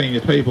and our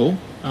senior people,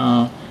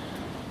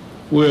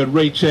 we would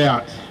reach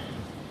out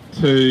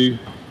to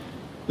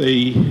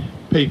the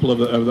people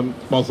of the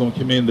Muslim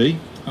community.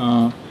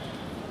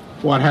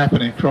 What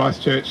happened in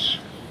Christchurch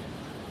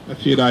a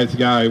few days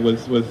ago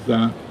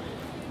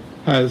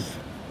has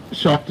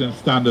shocked and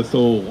stunned us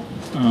all.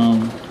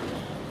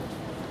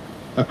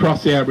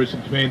 Across the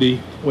Aboriginal community,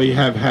 we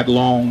have had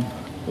long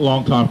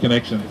time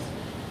connections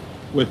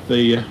with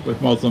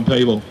Muslim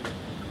people.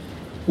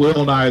 We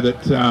all know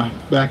that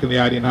back in the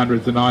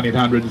 1800s and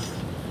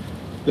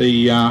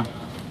 1900s,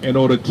 in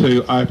order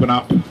to open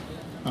up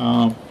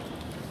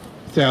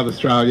South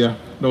Australia,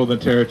 Northern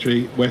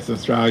Territory, Western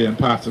Australia and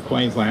parts of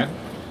Queensland,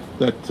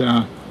 that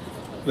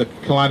the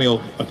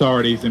colonial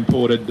authorities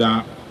imported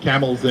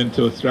camels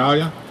into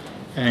Australia,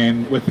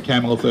 and with the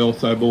camels they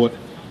also bought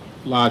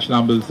large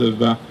numbers of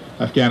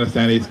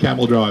Afghanistan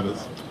camel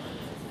drivers.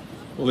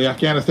 Well, the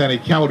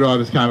Afghanistani camel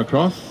drivers came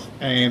across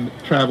and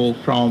travelled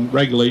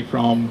regularly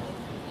from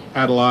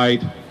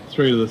Adelaide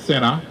through to the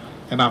centre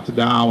and up to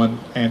Darwin,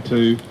 and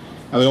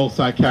they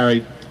also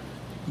carried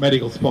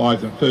medical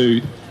supplies and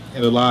food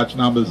into large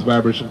numbers of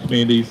Aboriginal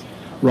communities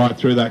right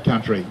through that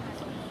country.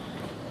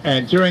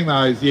 And during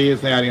those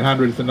years, the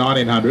 1800s and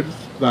 1900s,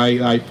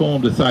 they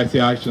formed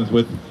associations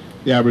with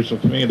the Aboriginal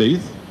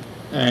communities,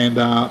 and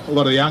a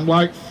lot of the young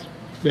blokes,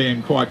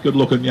 being quite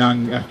good-looking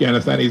young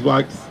Afghanistani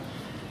blokes,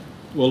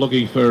 were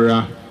looking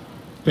for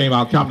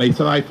female company,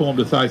 so they formed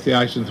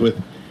associations with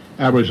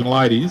Aboriginal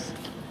ladies.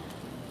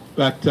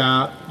 But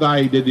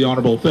they did the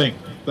honourable thing.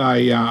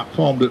 They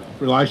formed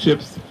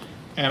relationships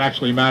and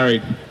actually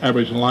married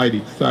Aboriginal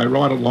ladies. So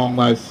right along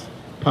those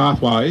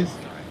pathways,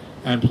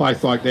 and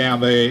place like down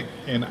there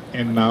in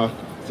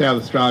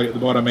South Australia at the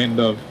bottom end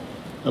of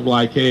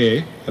Lake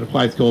Eyre, at a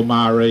place called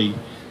Maree,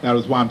 that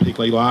was one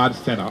particularly large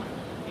centre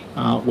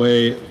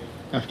where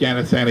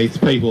Afghanistanese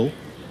people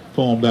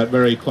formed that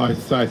very close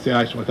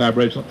association with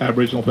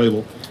Aboriginal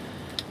people.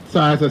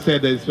 So as I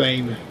said, there's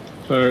been,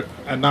 for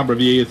a number of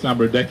years,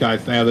 number of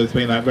decades now, there's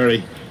been that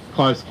very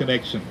close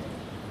connection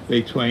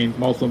between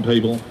Muslim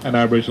people and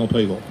Aboriginal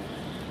people.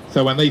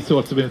 So when these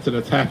sorts of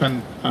incidents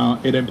happen,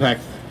 it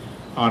impacts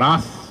on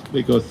us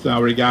because I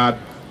regard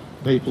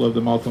people of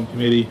the Muslim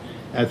community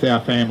as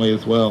our family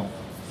as well.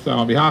 So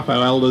on behalf of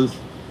our elders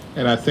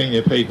and our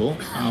senior people,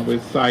 we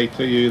say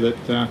to you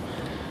that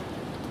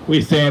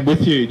we stand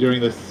with you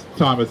during this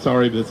time of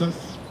sorry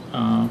business,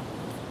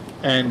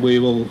 and we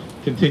will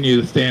continue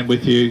to stand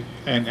with you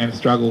and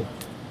struggle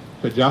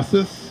for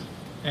justice,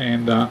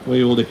 and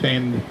we will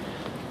defend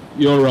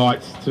your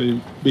rights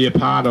to be a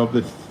part of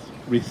this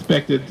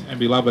respected and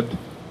beloved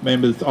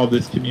members of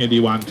this community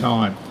one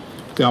time.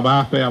 So on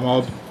behalf of our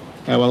mob,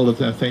 our elders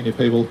and our senior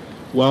people,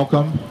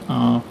 welcome,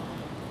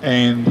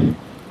 and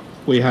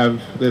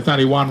there's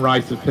only one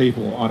race of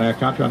people on our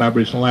country, on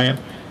Aboriginal land,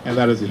 and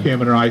that is the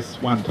human race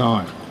one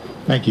time.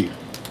 Thank you.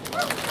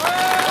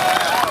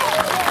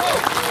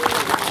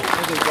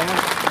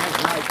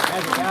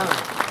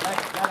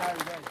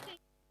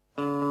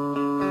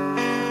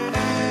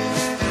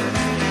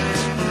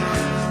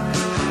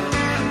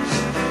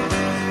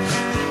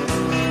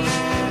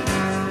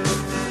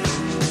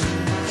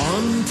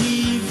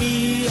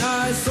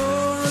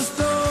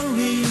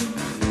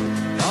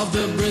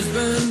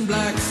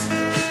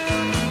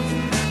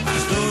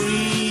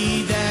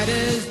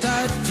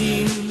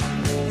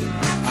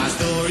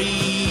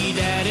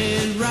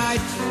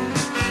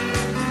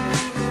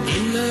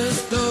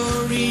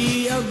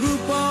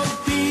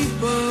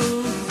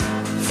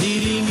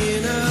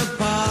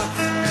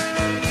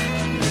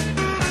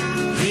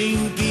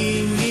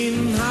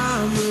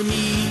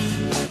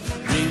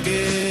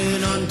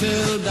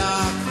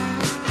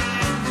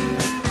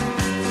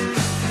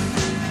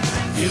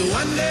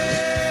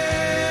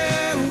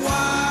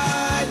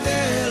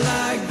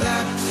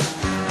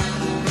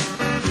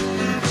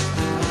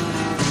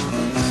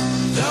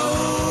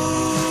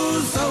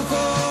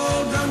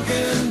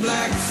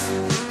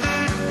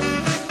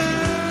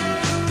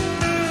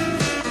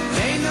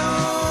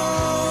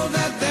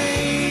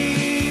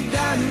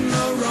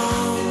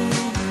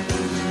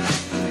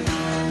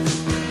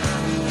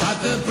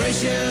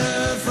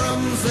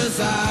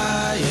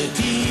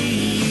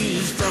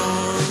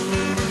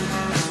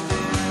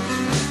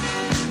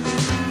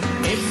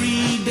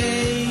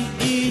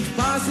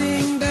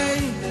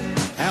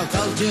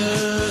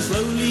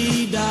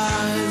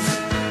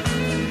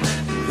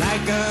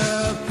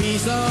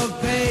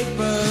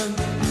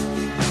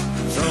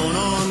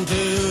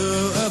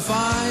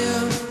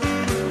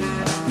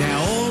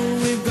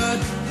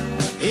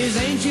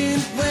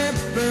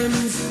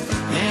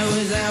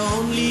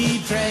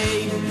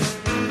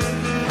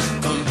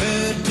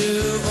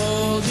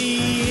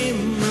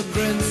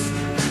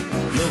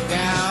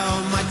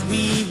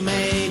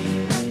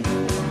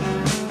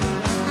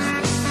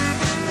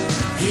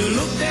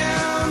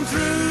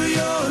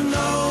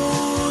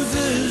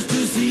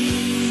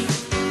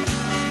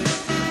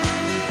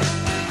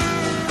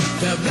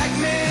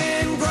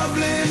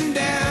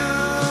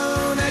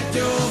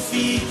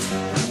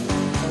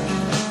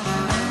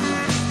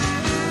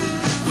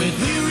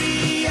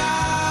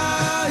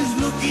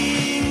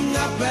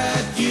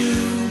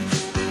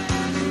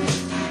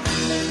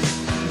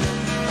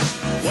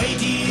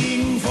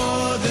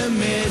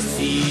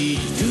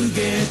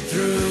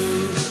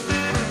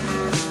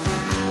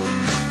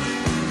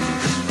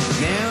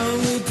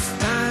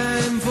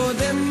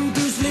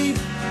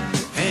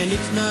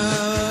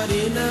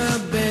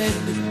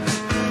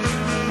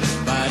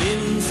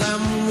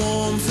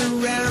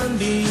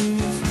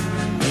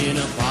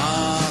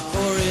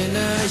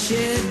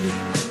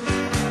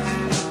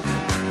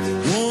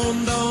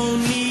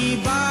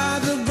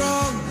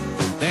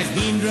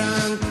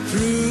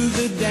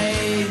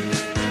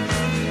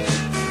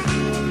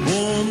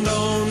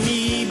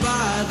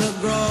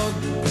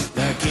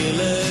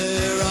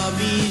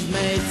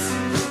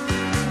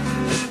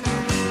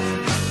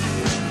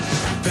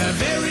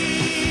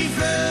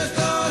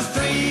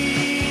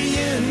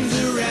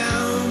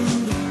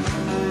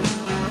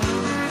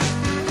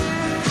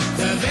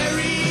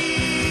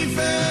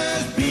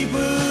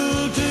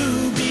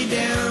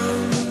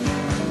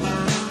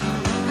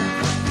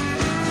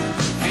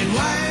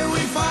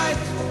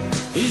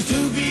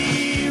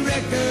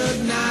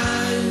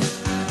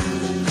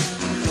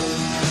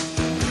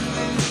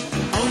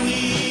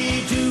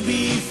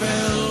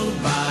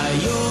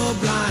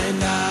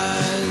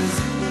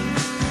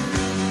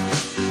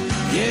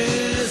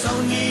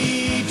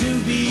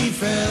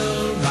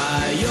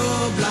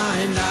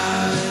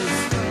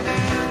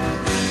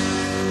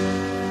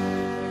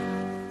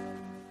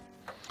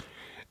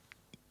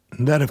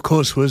 That, of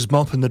course, was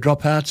Mop and the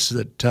Dropouts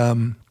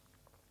that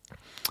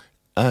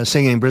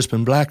singing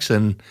Brisbane Blacks.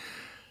 And,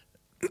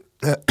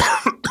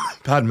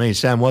 pardon me,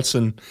 Sam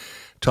Watson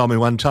told me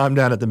one time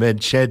down at the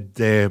Med Shed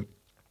there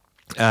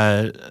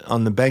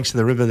on the banks of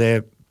the river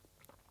there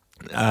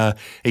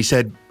He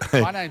said...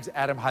 My name's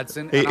Adam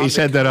Hudson. He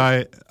said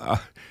that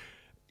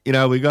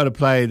we got to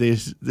play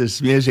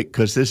this music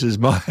because this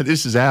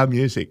is our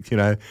music,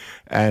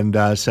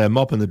 And so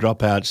Mop and the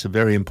Dropouts, a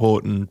very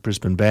important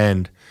Brisbane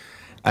band,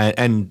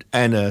 and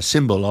a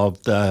symbol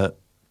of the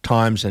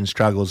times and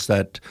struggles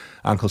that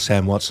Uncle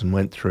Sam Watson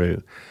went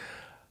through.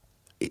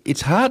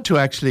 It's hard to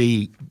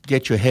actually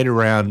get your head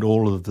around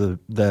all of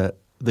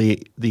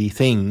the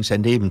things,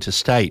 and even to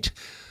state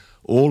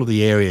all of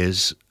the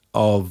areas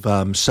of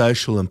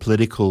social and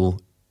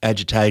political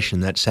agitation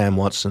that Sam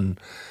Watson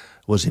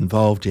was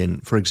involved in.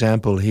 For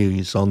example,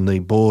 he's on the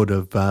board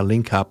of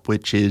Link Up,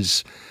 which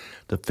is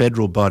the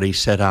federal body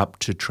set up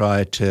to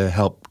try to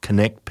help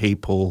connect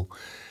people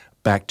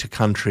back to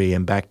country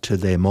and back to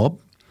their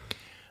mob.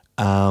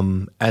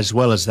 As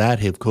well as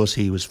that, of course,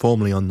 he was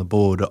formerly on the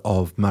board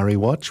of Murray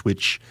Watch,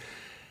 which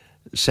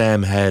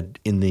Sam had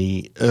in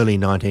the early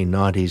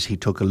 1990s. He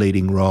took a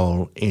leading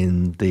role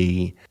in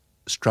the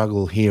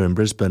struggle here in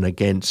Brisbane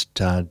against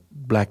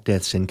black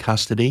deaths in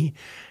custody,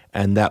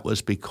 and that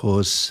was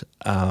because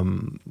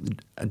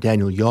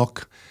Daniel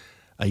Yock,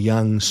 a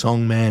young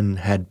songman,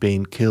 had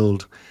been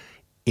killed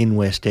in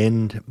West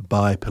End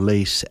by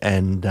police,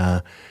 and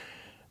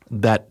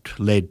that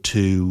led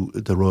to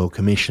the Royal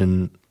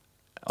Commission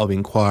of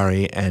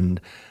Inquiry, and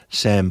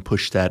Sam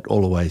pushed that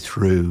all the way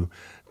through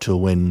to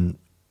when,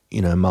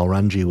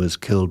 Mulrunji was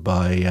killed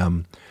by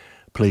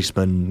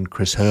policeman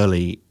Chris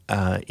Hurley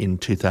in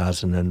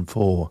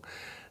 2004.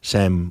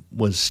 Sam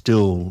was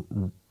still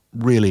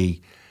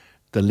really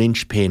the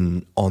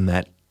linchpin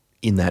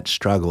in that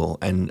struggle,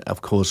 and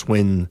of course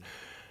when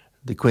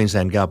the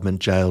Queensland government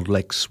jailed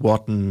Lex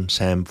Wotton,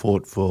 Sam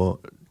fought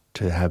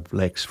to have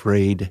Lex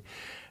freed,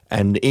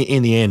 and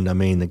in the end,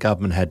 the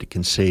government had to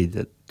concede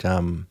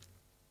that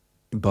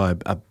by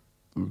a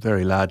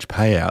very large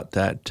payout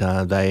that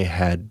they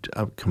had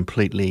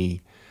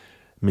completely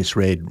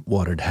misread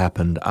what had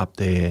happened up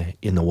there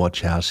in the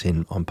watch house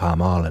on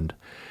Palm Island.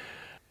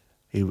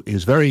 He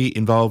was very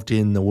involved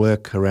in the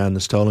work around the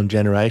Stolen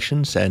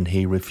Generations, and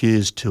he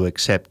refused to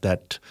accept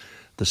that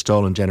the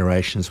Stolen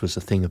Generations was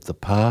a thing of the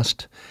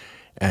past.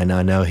 And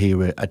I know he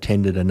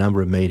attended a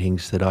number of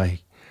meetings that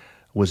I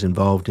was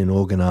involved in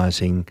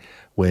organising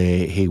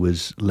where he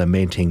was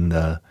lamenting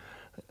the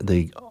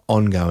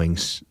ongoing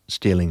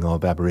stealing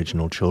of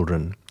Aboriginal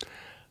children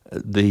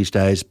these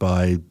days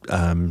by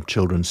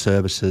children's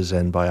services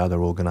and by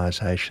other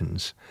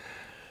organisations.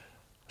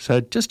 So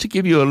just to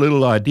give you a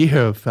little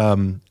idea of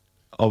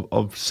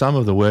some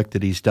of the work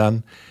that he's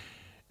done,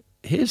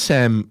 here's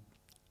Sam.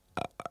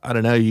 I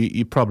don't know,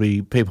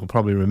 people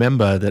probably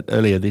remember that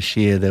earlier this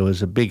year there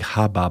was a big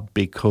hubbub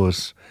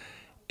because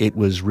it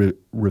was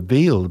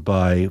revealed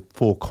by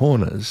Four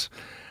Corners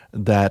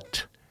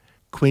that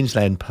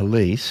Queensland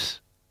Police,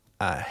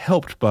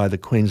 helped by the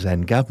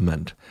Queensland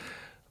government,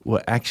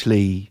 were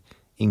actually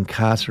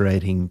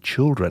incarcerating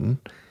children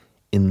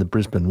in the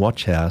Brisbane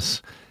Watch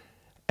House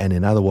and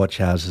in other watch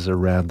houses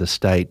around the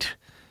state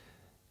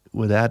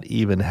without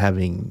even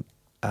having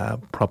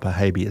proper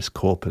habeas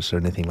corpus or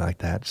anything like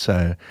that.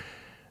 So,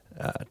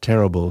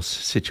 terrible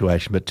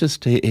situation. But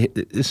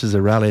this is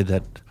a rally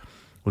that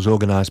was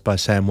organised by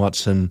Sam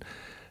Watson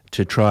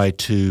to try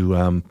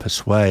to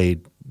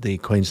persuade the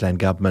Queensland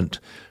government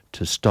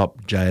to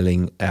stop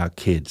jailing our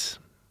kids.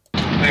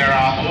 There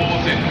are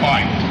laws in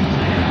place,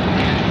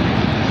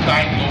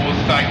 state laws,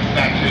 state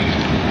statutes,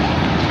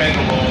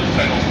 federal laws,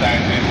 federal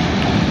statutes,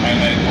 and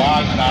there's a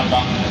large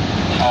number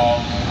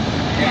of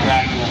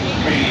international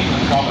treaties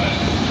and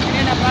covenants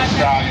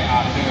Australia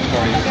are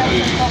signatories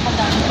to,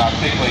 and are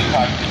particularly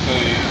focused to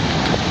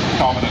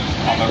covenants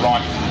on the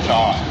rights of the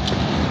child.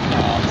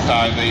 So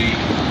the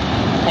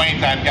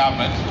Queensland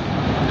government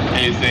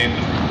is in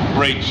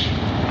breach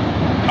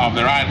of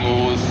their own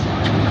laws,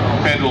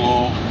 federal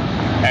law,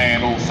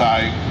 and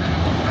also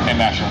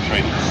international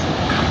treaties.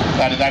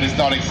 That is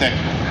not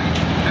acceptable.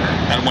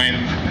 And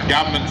when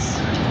governments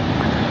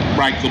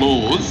break the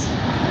laws,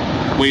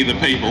 we the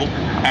people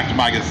have to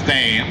make a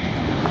stand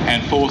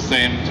and force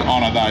them to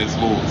honour those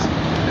laws.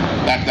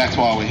 That's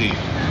why we're here.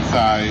 So,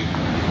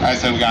 as I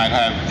said, we're going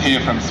to hear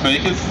from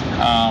speakers,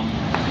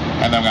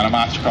 and then we're going to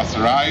march across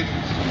the road.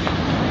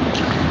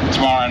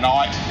 Tomorrow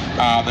night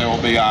there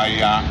will be a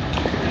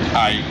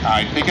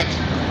picket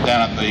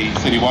down at the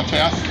City Watch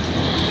House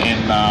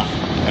in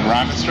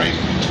Roma Street.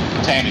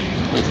 Tammy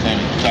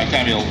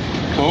will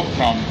talk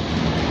from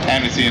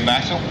Amnesty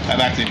International, and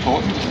that's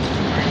important.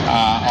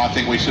 I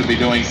think we should be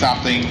doing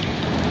something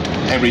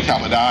every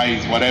couple of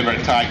days, whatever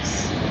it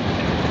takes,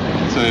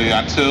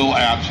 until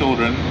our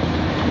children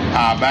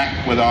are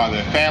back with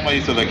either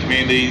families or their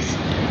communities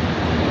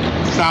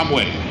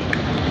somewhere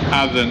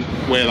other than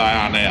where they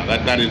are now.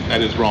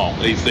 That is wrong.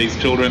 These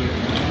children,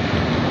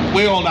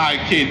 we all know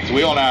kids.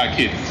 We all know our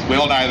kids. We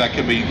all know they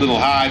can be little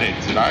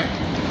hardheads,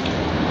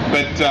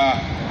 But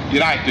you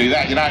don't do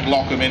that. You don't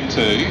lock them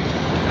into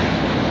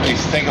these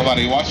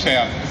stinker-bloody watch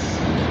houses.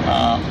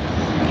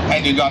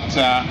 And you've got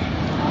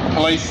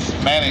police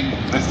manning,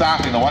 they're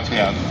staffing the watch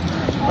houses.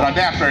 But I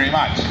doubt very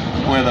much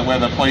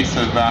whether police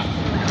have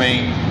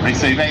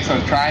received any sort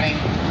of training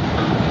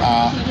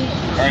or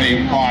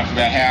any requirements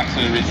about how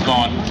to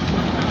respond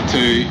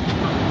to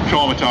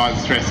traumatised,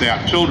 stressed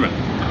out children.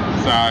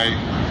 So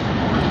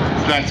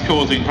that's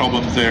causing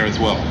problems there as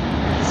well.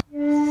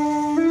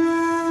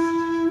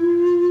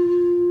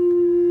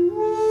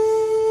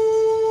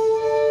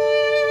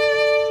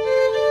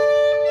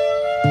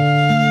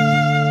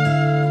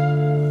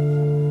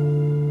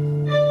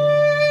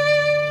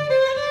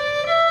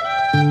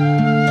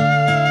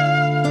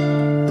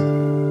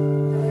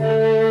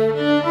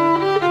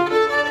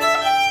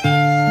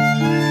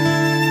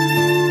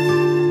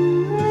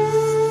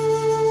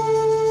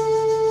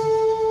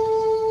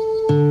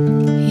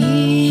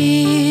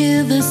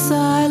 Hear the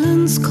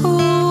silence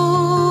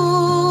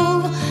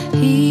call,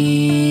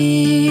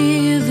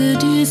 hear the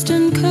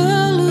distant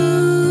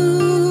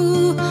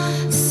curlew,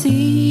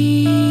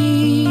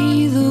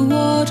 see the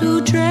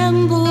wattle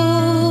tremble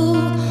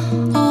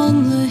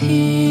on the hill.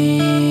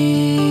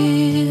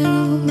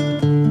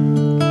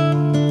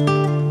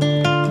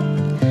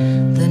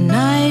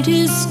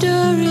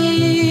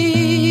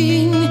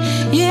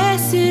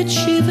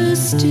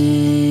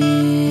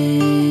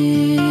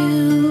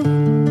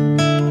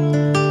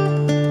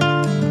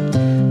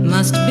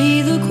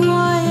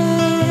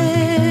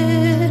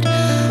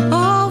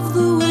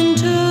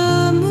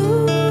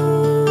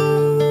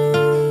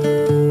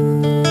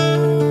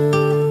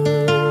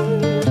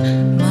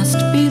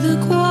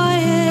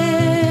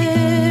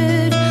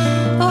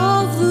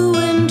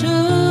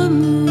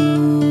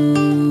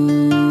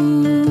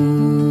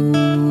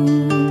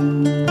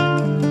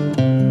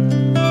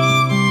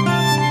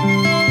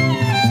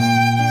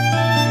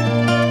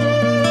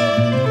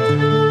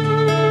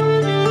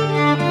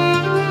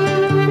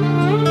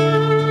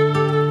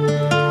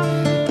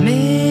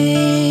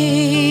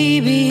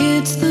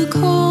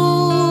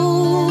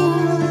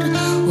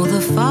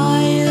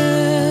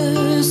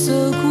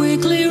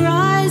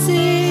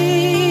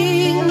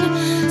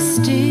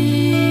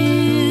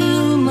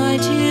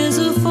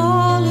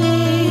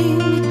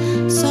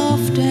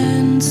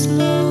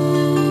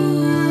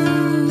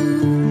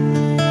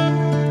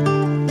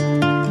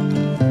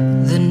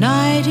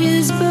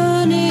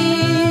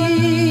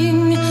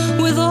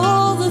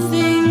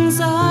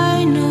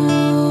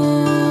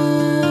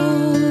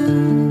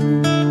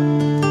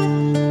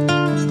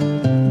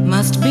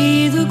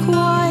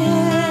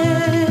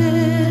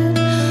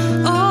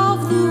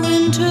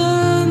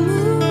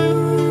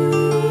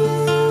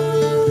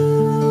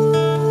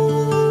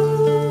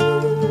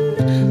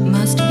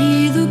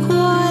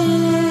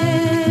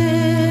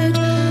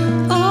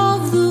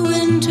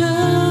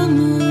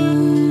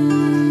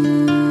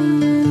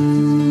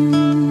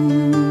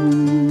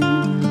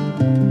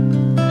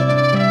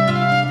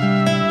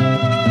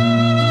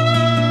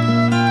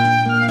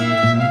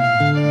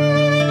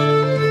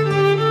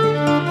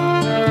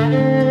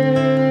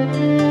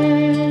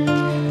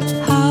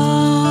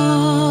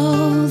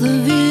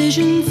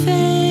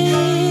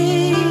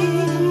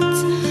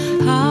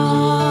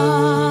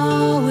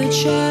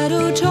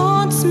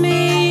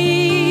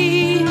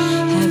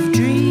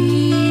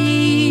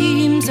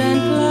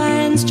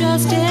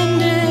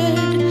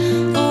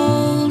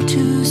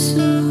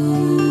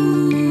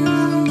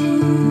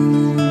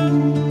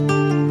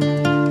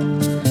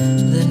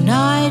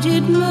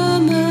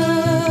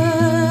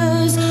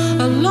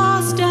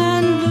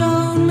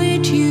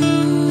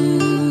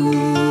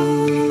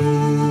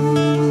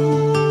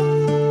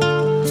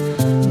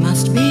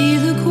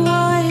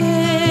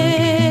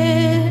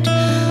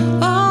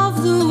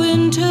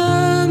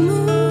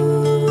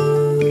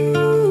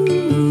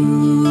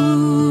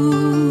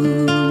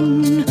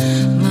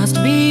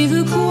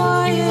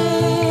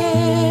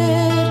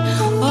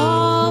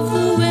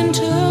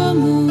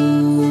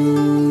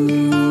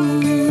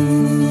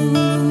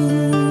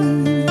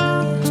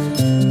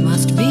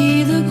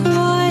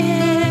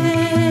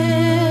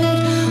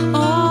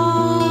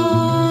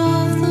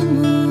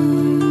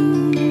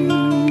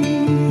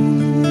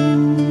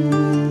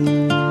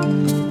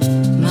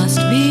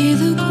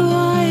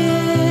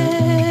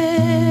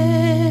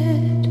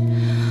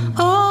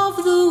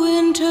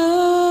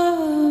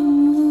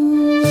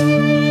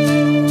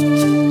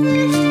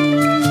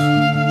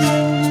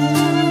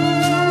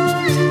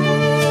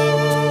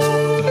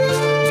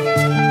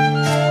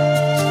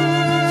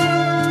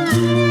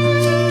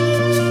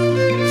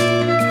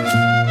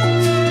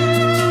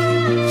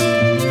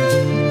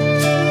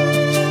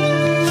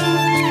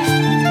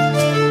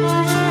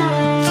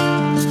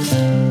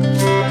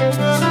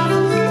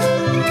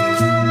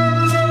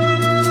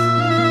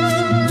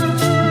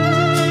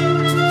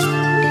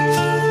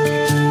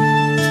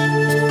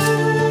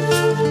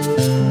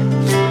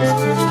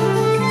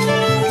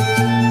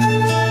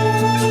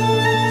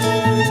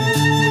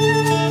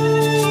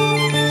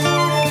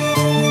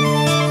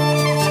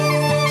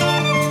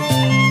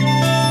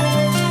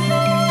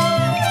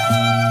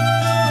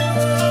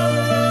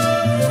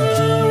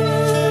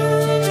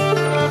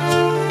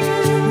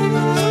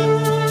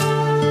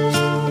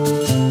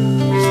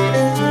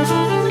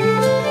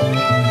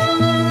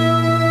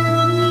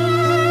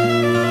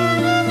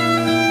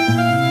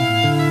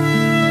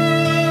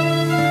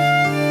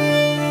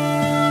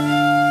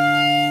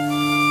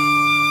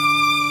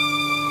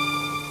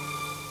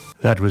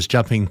 That was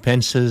Jumping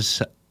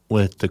Fences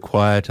with The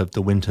Quiet of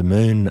the Winter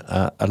Moon,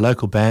 a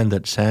local band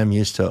that Sam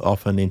used to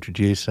often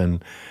introduce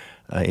and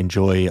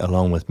enjoy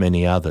along with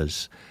many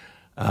others.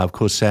 Of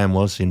course, Sam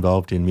was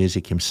involved in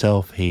music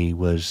himself. He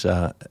was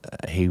a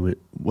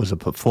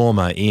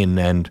performer in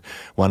and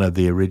one of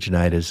the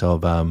originators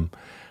of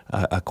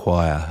a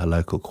choir, a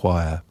local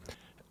choir.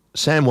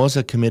 Sam was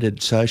a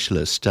committed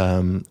socialist,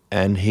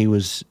 and he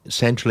was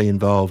centrally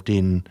involved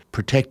in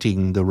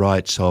protecting the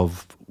rights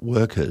of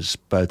workers,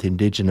 both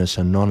Indigenous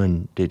and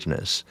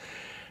non-Indigenous.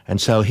 And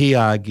so he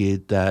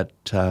argued that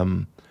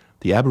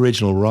the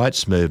Aboriginal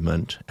rights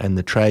movement and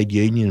the trade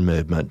union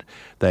movement,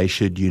 they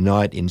should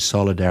unite in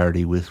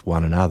solidarity with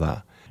one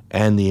another,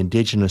 and the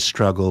Indigenous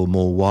struggle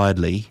more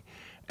widely,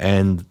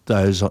 and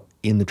those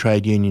in the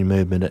trade union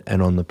movement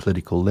and on the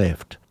political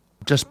left.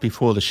 Just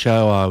before the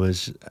show, I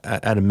was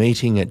at a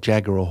meeting at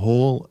Jagera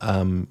Hall.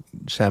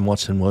 Sam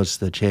Watson was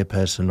the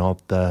chairperson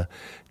of the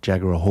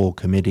Jagera Hall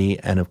committee,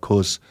 and of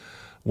course,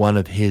 one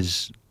of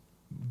his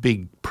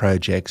big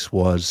projects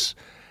was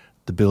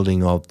the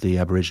building of the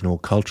Aboriginal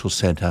Cultural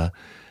Centre,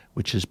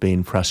 which has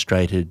been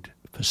frustrated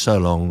for so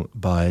long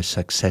by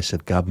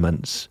successive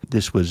governments.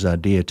 This was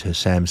dear to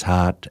Sam's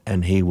heart,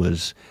 and he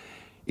was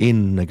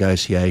in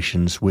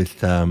negotiations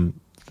with the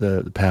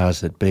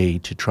powers that be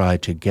to try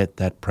to get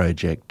that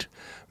project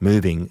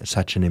moving,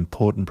 such an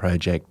important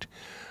project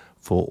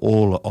for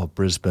all of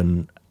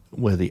Brisbane.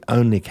 We're the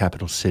only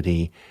capital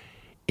city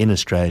in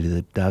Australia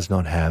that does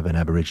not have an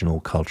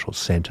Aboriginal cultural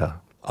centre.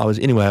 I was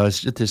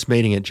at this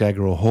meeting at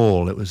Jagera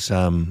Hall. It was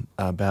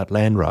about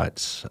land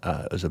rights.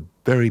 It was a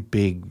very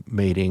big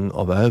meeting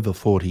of over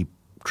 40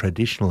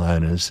 traditional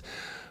owners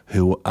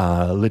who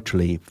are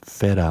literally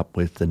fed up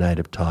with the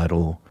native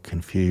title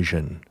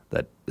confusion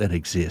that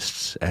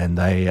exists, and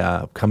they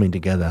are coming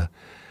together,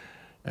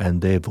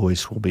 and their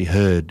voice will be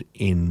heard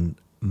in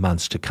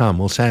months to come.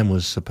 Well, Sam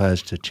was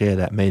supposed to chair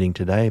that meeting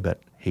today,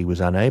 but he was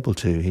unable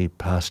to. He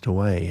passed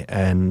away,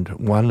 and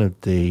one of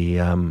the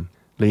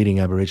leading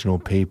Aboriginal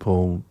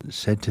people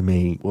said to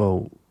me,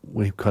 well,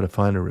 we've got to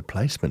find a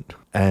replacement.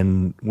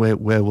 And where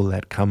will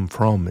that come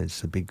from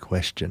is the big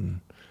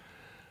question.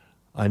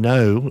 I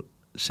know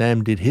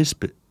Sam did his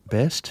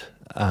best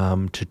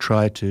to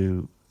try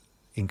to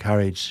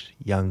encourage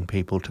young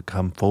people to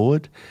come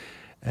forward.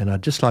 And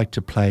I'd just like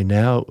to play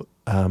now,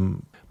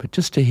 but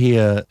just to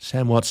hear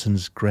Sam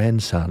Watson's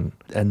grandson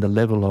and the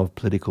level of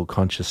political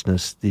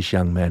consciousness this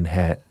young man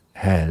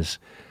has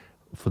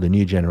for the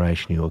new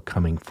generation who are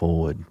coming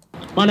forward.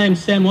 My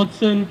name's Sam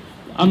Watson.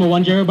 I'm a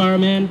Wandjarabara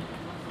man,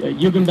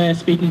 Yugambeh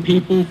speaking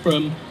people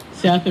from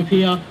south of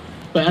here.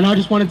 And I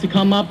just wanted to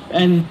come up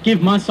and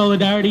give my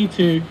solidarity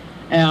to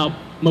our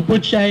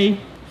Mapuche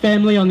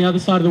family on the other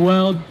side of the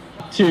world,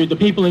 to the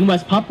people in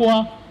West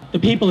Papua, the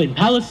people in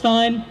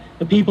Palestine,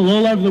 the people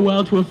all over the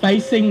world who are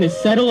facing this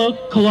settler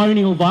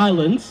colonial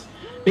violence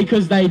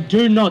because they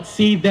do not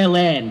cede their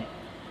land.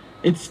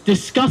 It's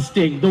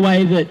disgusting the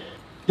way that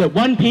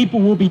one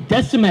people will be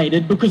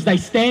decimated because they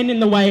stand in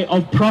the way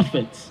of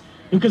profits,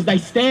 because they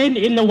stand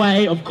in the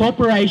way of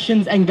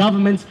corporations and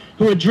governments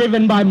who are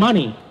driven by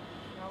money,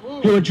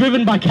 who are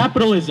driven by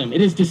capitalism.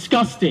 It is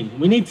disgusting.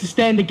 We need to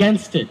stand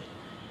against it.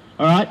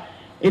 All right?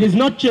 It is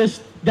not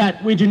just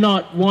that we do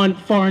not want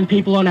foreign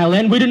people on our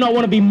land. We do not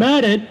want to be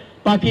murdered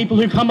by people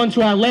who come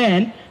onto our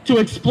land to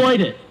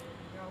exploit it.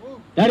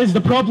 That is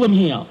the problem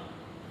here.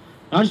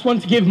 I just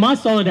wanted to give my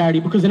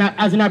solidarity because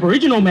as an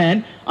Aboriginal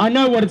man, I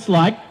know what it's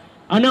like.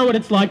 I know what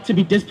it's like to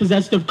be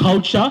dispossessed of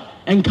culture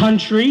and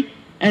country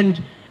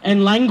and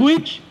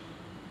language.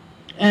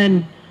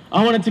 And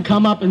I wanted to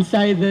come up and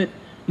say that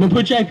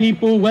Mapuche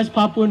people, West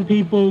Papuan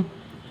people,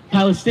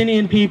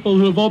 Palestinian people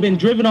who have all been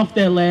driven off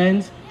their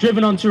lands,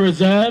 driven onto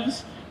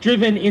reserves,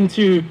 driven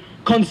into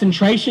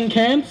concentration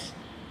camps,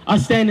 I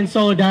stand in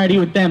solidarity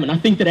with them. And I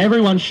think that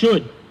everyone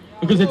should,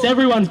 because it's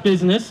everyone's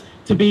business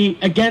to be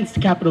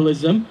against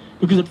capitalism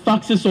because it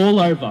fucks us all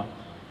over.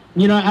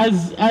 You know,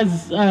 as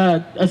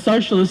a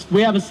socialist,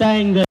 we have a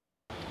saying that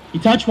you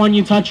touch one,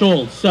 you touch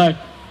all. So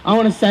I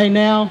want to say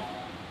now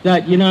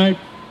that, you know,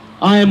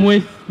 I am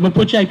with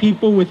Mapuche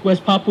people, with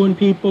West Papuan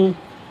people,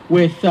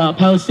 with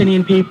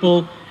Palestinian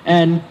people,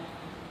 and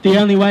the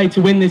only way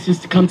to win this is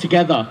to come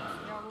together.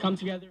 Come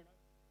together.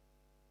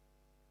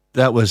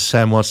 That was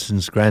Sam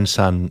Watson's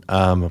grandson.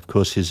 Of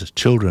course, his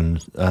children,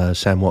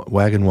 Sam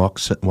Wagon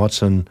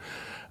Watson,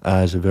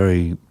 is a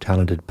very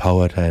talented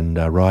poet and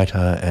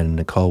writer, and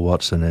Nicole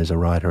Watson is a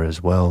writer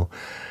as well.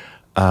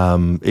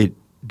 It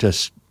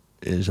just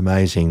is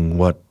amazing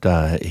what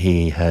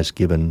he has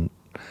given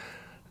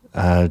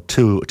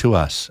to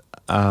us.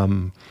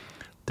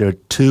 There are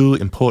two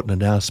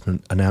important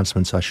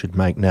announcements I should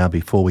make now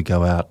before we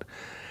go out.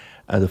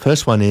 The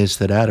first one is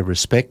that out of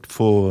respect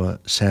for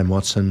Sam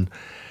Watson,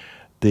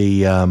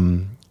 the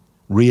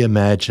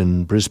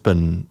Reimagine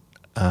Brisbane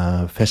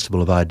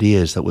Festival of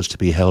Ideas that was to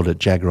be held at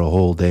Jagera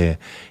Hall there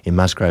in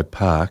Musgrave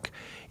Park,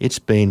 it's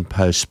been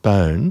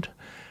postponed.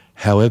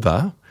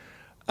 However,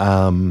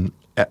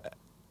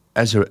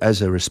 as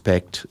a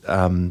respect,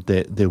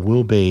 there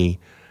will be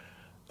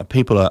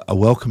people are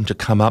welcome to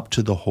come up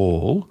to the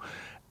hall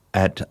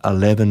at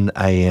 11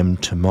 a.m.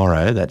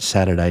 tomorrow, that's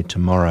Saturday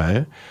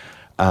tomorrow,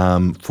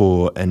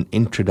 for an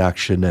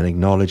introduction and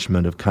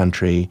acknowledgement of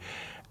country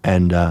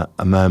and a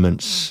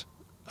moment's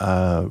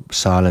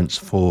silence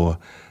for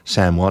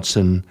Sam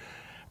Watson.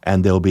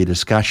 And there'll be a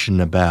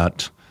discussion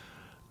about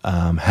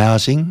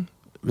housing,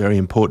 very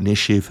important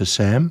issue for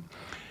Sam,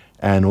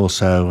 and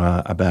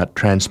also about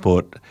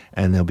transport,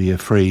 and there'll be a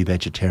free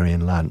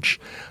vegetarian lunch.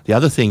 The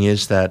other thing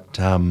is that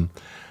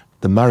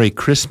the Murray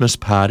Christmas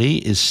party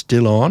is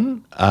still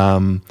on,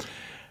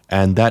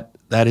 and that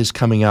is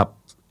coming up,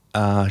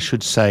 I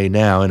should say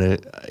now,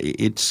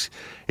 it's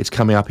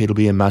coming up, it'll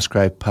be in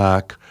Musgrave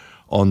Park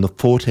on the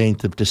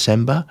 14th of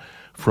December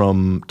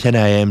from 10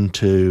 a.m.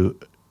 to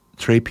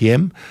 3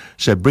 p.m.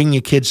 So bring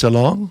your kids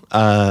along.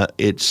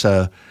 It's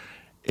a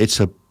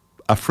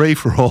free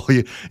for all.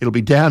 It'll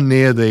be down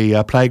near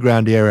the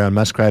playground area in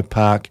Musgrave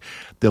Park.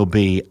 There'll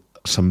be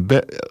some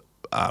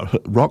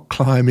rock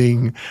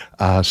climbing,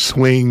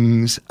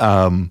 swings,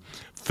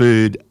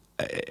 food,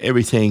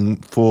 everything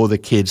for the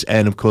kids,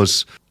 and of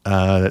course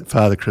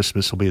Father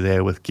Christmas will be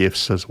there with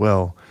gifts as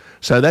well.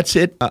 So that's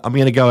it. I'm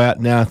going to go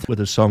out now with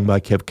a song by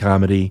Kev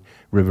Carmody,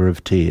 River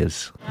of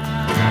Tears.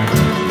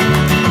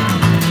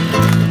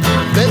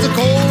 There's a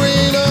cold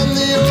rain on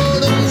the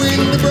autumn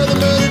wind, the brother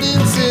murdered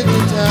in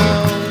Sydney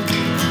town.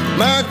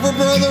 Mark for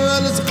brother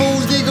and a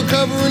supposed eagle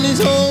covering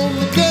his home,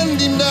 they gunned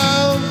him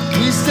down.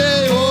 We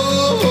say,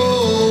 oh,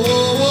 oh,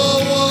 oh,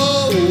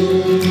 oh, oh,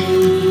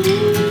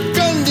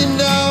 gunned him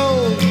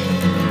down.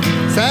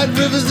 Sad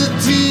rivers of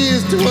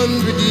tears,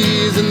 200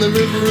 years in the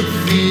river of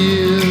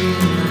fear,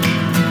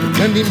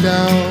 gunned him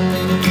down.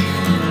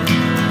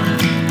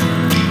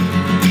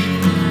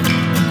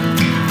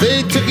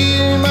 They took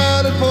him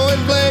out at point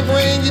blank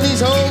range and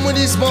he's home with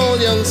his small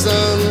young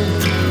son.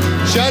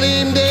 Shot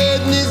him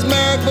dead in his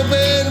markable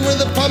bed with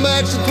a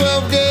pump-action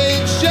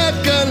 12-gauge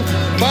shotgun.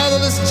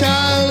 Fatherless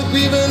child,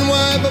 grieving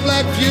wife, a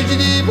black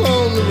fugitive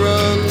on the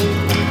run.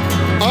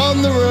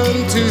 On the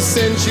run, 2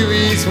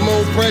 centuries from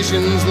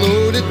oppression's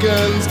loaded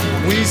guns.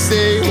 We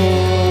say,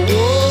 oh,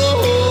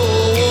 oh,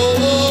 oh,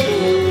 oh, oh.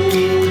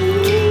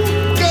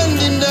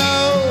 Gunned him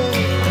down.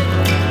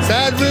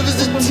 Sad rivers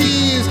of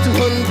tears,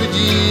 200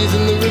 years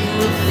in the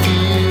river of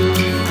fear,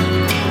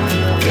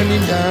 gunned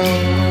him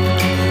down.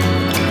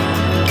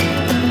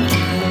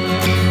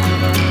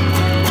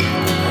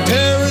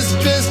 Terrorists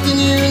dressed in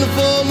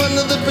uniform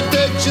under the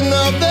protection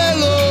of their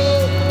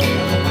law,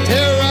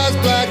 terrorize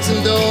blacks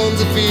and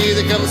dawns of fear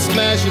that come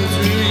smashing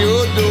through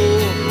your door.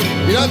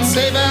 You're not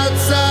safe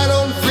outside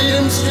on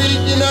Freedom Street,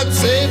 you're not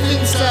safe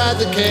inside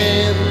the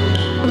can.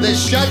 With their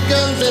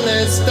shotguns and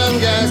their stun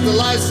gas, the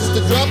license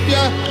to drop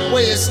ya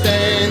where you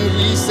stand.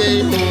 We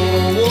say, oh,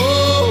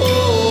 oh,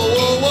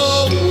 oh,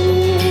 oh, oh.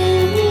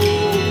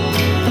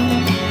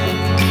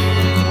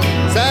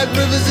 Sad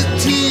rivers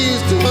of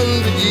tears,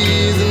 200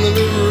 years in the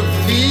river of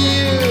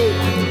fear,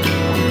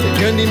 they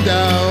gunned him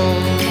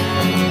down.